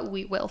charges, but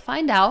we will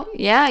find out.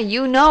 Yeah,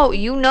 you know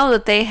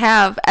that they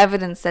have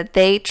evidence that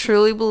they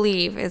truly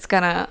believe is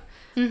gonna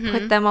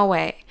put them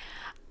away.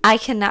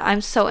 I'm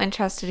so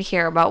interested to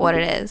hear about what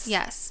it is.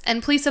 Yes.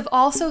 And police have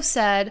also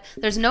said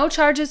there's no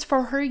charges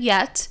for her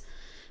yet,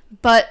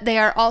 but they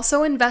are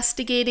also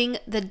investigating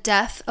the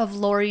death of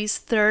Lori's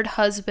third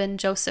husband,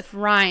 Joseph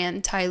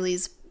Ryan,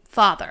 Tylee's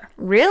father.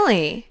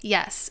 Really?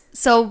 Yes.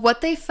 So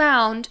what they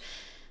found,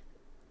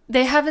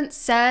 they haven't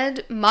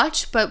said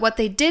much, but what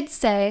they did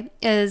say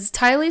is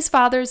Tylee's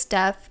father's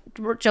death,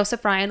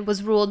 Joseph Ryan,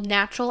 was ruled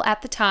natural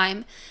at the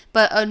time,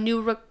 but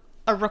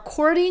a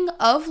recording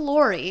of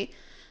Lori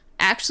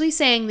actually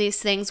saying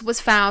these things was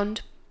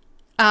found,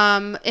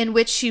 in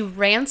which she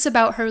rants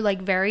about her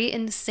like very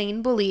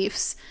insane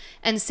beliefs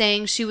and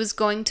saying she was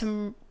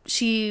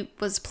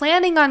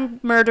planning on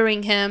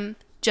murdering him,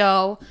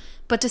 Joe,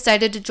 but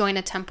decided to join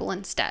a temple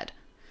instead.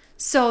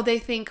 So they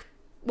think,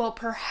 well,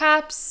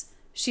 perhaps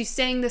she's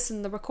saying this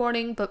in the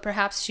recording, but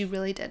perhaps she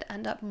really did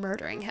end up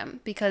murdering him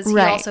because he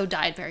also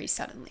died very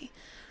suddenly.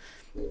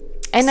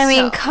 And I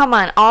mean, come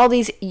on, all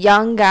these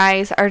young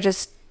guys are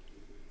just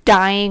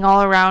dying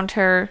all around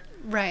her.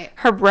 Right.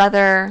 Her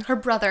brother,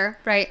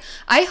 right.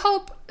 I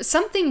hope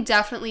something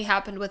definitely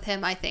happened with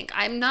him, I think.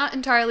 I'm not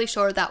entirely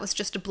sure that was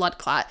just a blood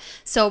clot.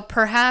 So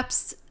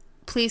perhaps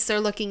police are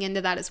looking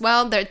into that as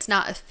well. It's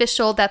not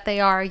official that they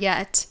are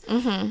yet.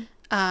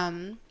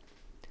 Mm-hmm.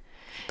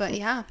 But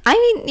yeah. I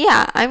mean,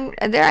 yeah,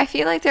 I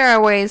feel like there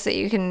are ways that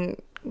you can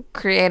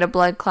create a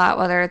blood clot,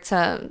 whether it's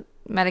a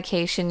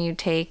medication you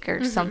take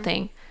or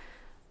something.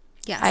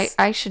 Yes.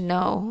 I should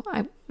know.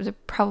 There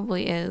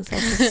probably is. I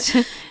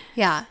just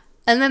yeah.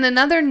 And then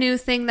another new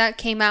thing that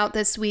came out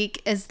this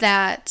week is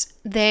that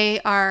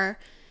they are,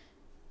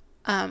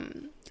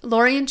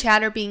 Lori and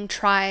Chad are being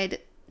tried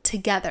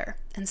together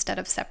instead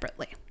of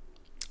separately.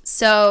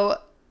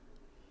 So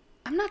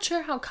I'm not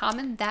sure how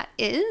common that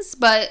is,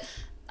 but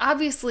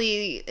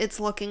obviously it's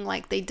looking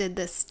like they did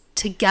this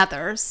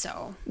together,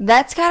 so.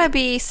 That's got to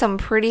be some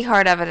pretty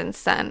hard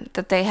evidence then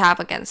that they have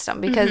against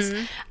them, because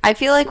I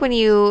feel like when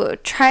you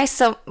try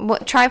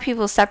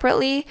people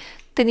separately,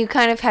 then you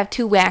kind of have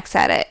two whacks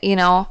at it, you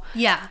know?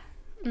 Yeah.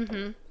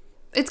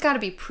 It's got to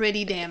be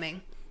pretty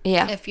damning.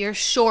 Yeah. If you're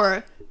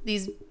sure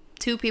these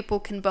two people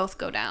can both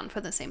go down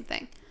for the same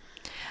thing.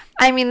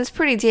 I mean, it's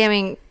pretty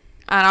damning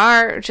on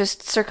our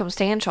just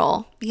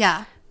circumstantial.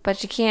 Yeah.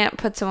 But you can't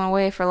put someone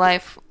away for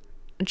life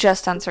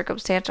just on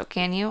circumstantial,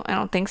 can you? I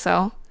don't think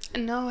so.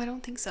 No, I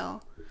don't think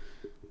so.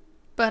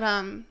 But,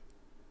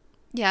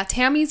 yeah,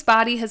 Tammy's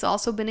body has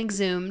also been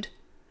exhumed,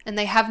 and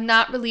they have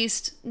not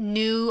released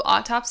new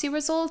autopsy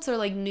results or,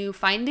 like, new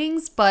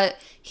findings, but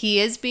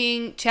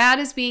Chad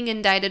is being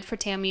indicted for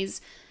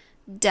Tammy's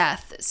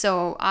death,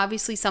 so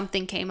obviously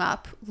something came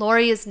up.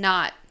 Lori is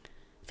not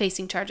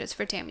facing charges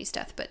for Tammy's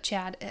death, but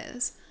Chad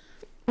is.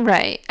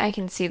 Right, I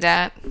can see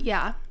that.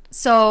 Yeah,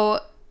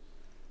 so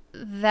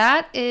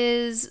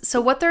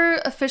what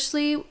they're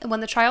officially,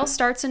 when the trial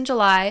starts in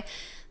July,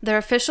 their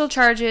initial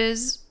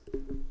charges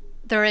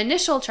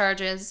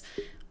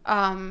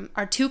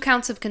are 2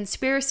 counts of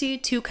conspiracy,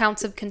 2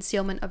 counts of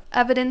concealment of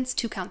evidence,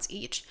 2 counts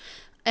each,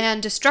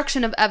 and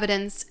destruction of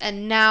evidence.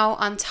 And now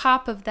on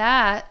top of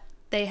that,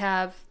 they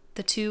have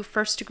the 2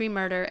 first-degree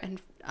murder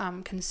and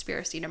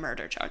conspiracy to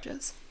murder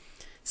charges.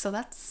 So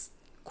that's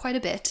quite a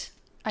bit.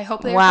 I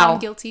hope they are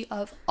found guilty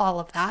of all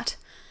of that,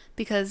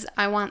 because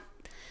I want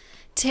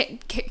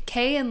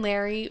Kay and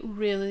Larry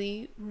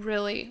really,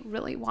 really,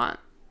 really want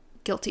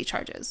guilty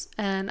charges,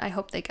 and I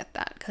hope they get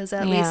that, because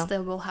at least they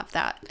will have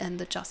that and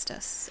the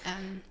justice.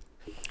 And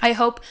I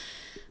hope,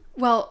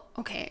 well,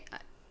 okay,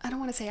 I don't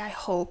want to say I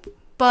hope,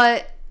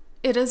 but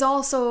it is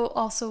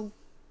also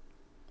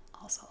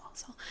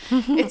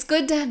it's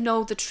good to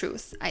know the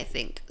truth, I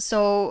think.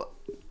 So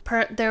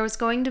there was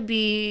going to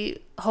be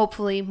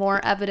hopefully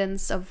more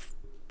evidence of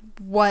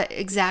what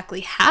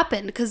exactly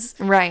happened, because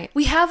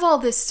we have all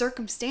this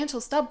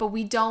circumstantial stuff, but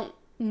we don't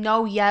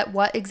know yet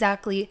what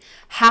exactly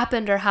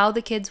happened or how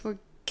the kids were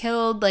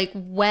killed, like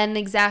when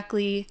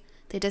exactly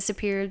they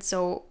disappeared.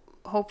 So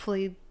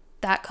hopefully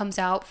that comes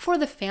out for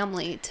the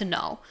family to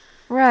know.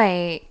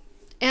 Right.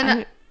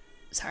 And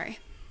sorry.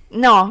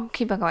 No,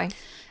 keep on going.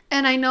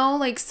 And I know,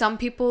 like, some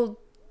people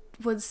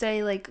would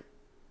say, like,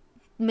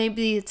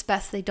 maybe it's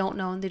best they don't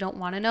know and they don't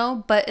want to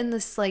know, but in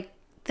this, like,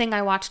 thing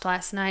I watched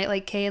last night,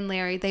 like, Kay and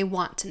Larry, they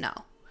want to know.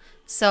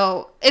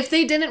 So if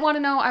they didn't want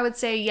to know, I would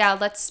say, yeah,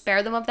 let's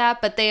spare them of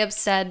that. But they have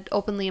said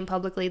openly and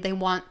publicly they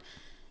want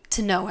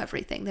to know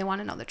everything. They want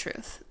to know the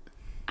truth.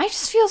 I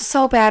just feel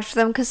so bad for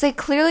them, because they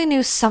clearly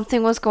knew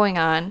something was going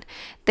on.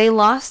 They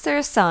lost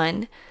their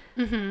son,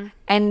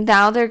 and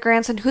now their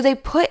grandson, who they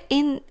put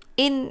in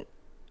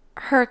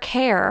her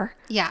care.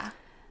 Yeah.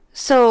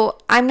 So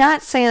I'm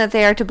not saying that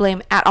they are to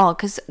blame at all,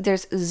 because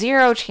there's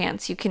zero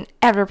chance you can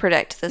ever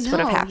predict this would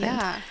have happened.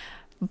 Yeah.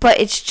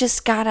 But it's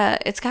just gotta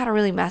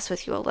really mess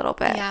with you a little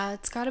bit. Yeah,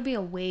 it's gotta be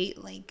a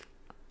weight, like,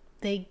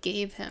 they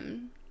gave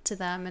him to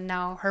them, and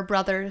now her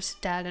brother's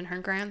dead and her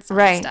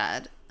grandson's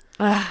dead.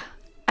 Ugh,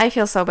 I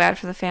feel so bad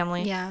for the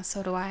family. Yeah,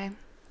 so do I.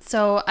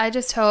 So I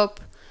just hope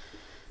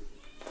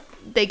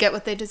they get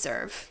what they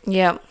deserve.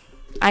 Yep.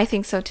 I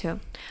think so too.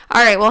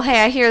 All right, well,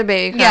 hey, I hear the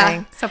baby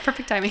crying. Yeah, so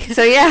perfect timing.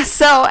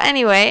 So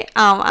anyway,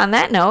 on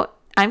that note,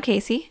 I'm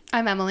Casey.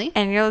 I'm Emily.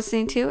 And you're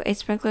listening to A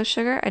Sprinkle of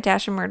Sugar, A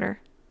Dash of Murder.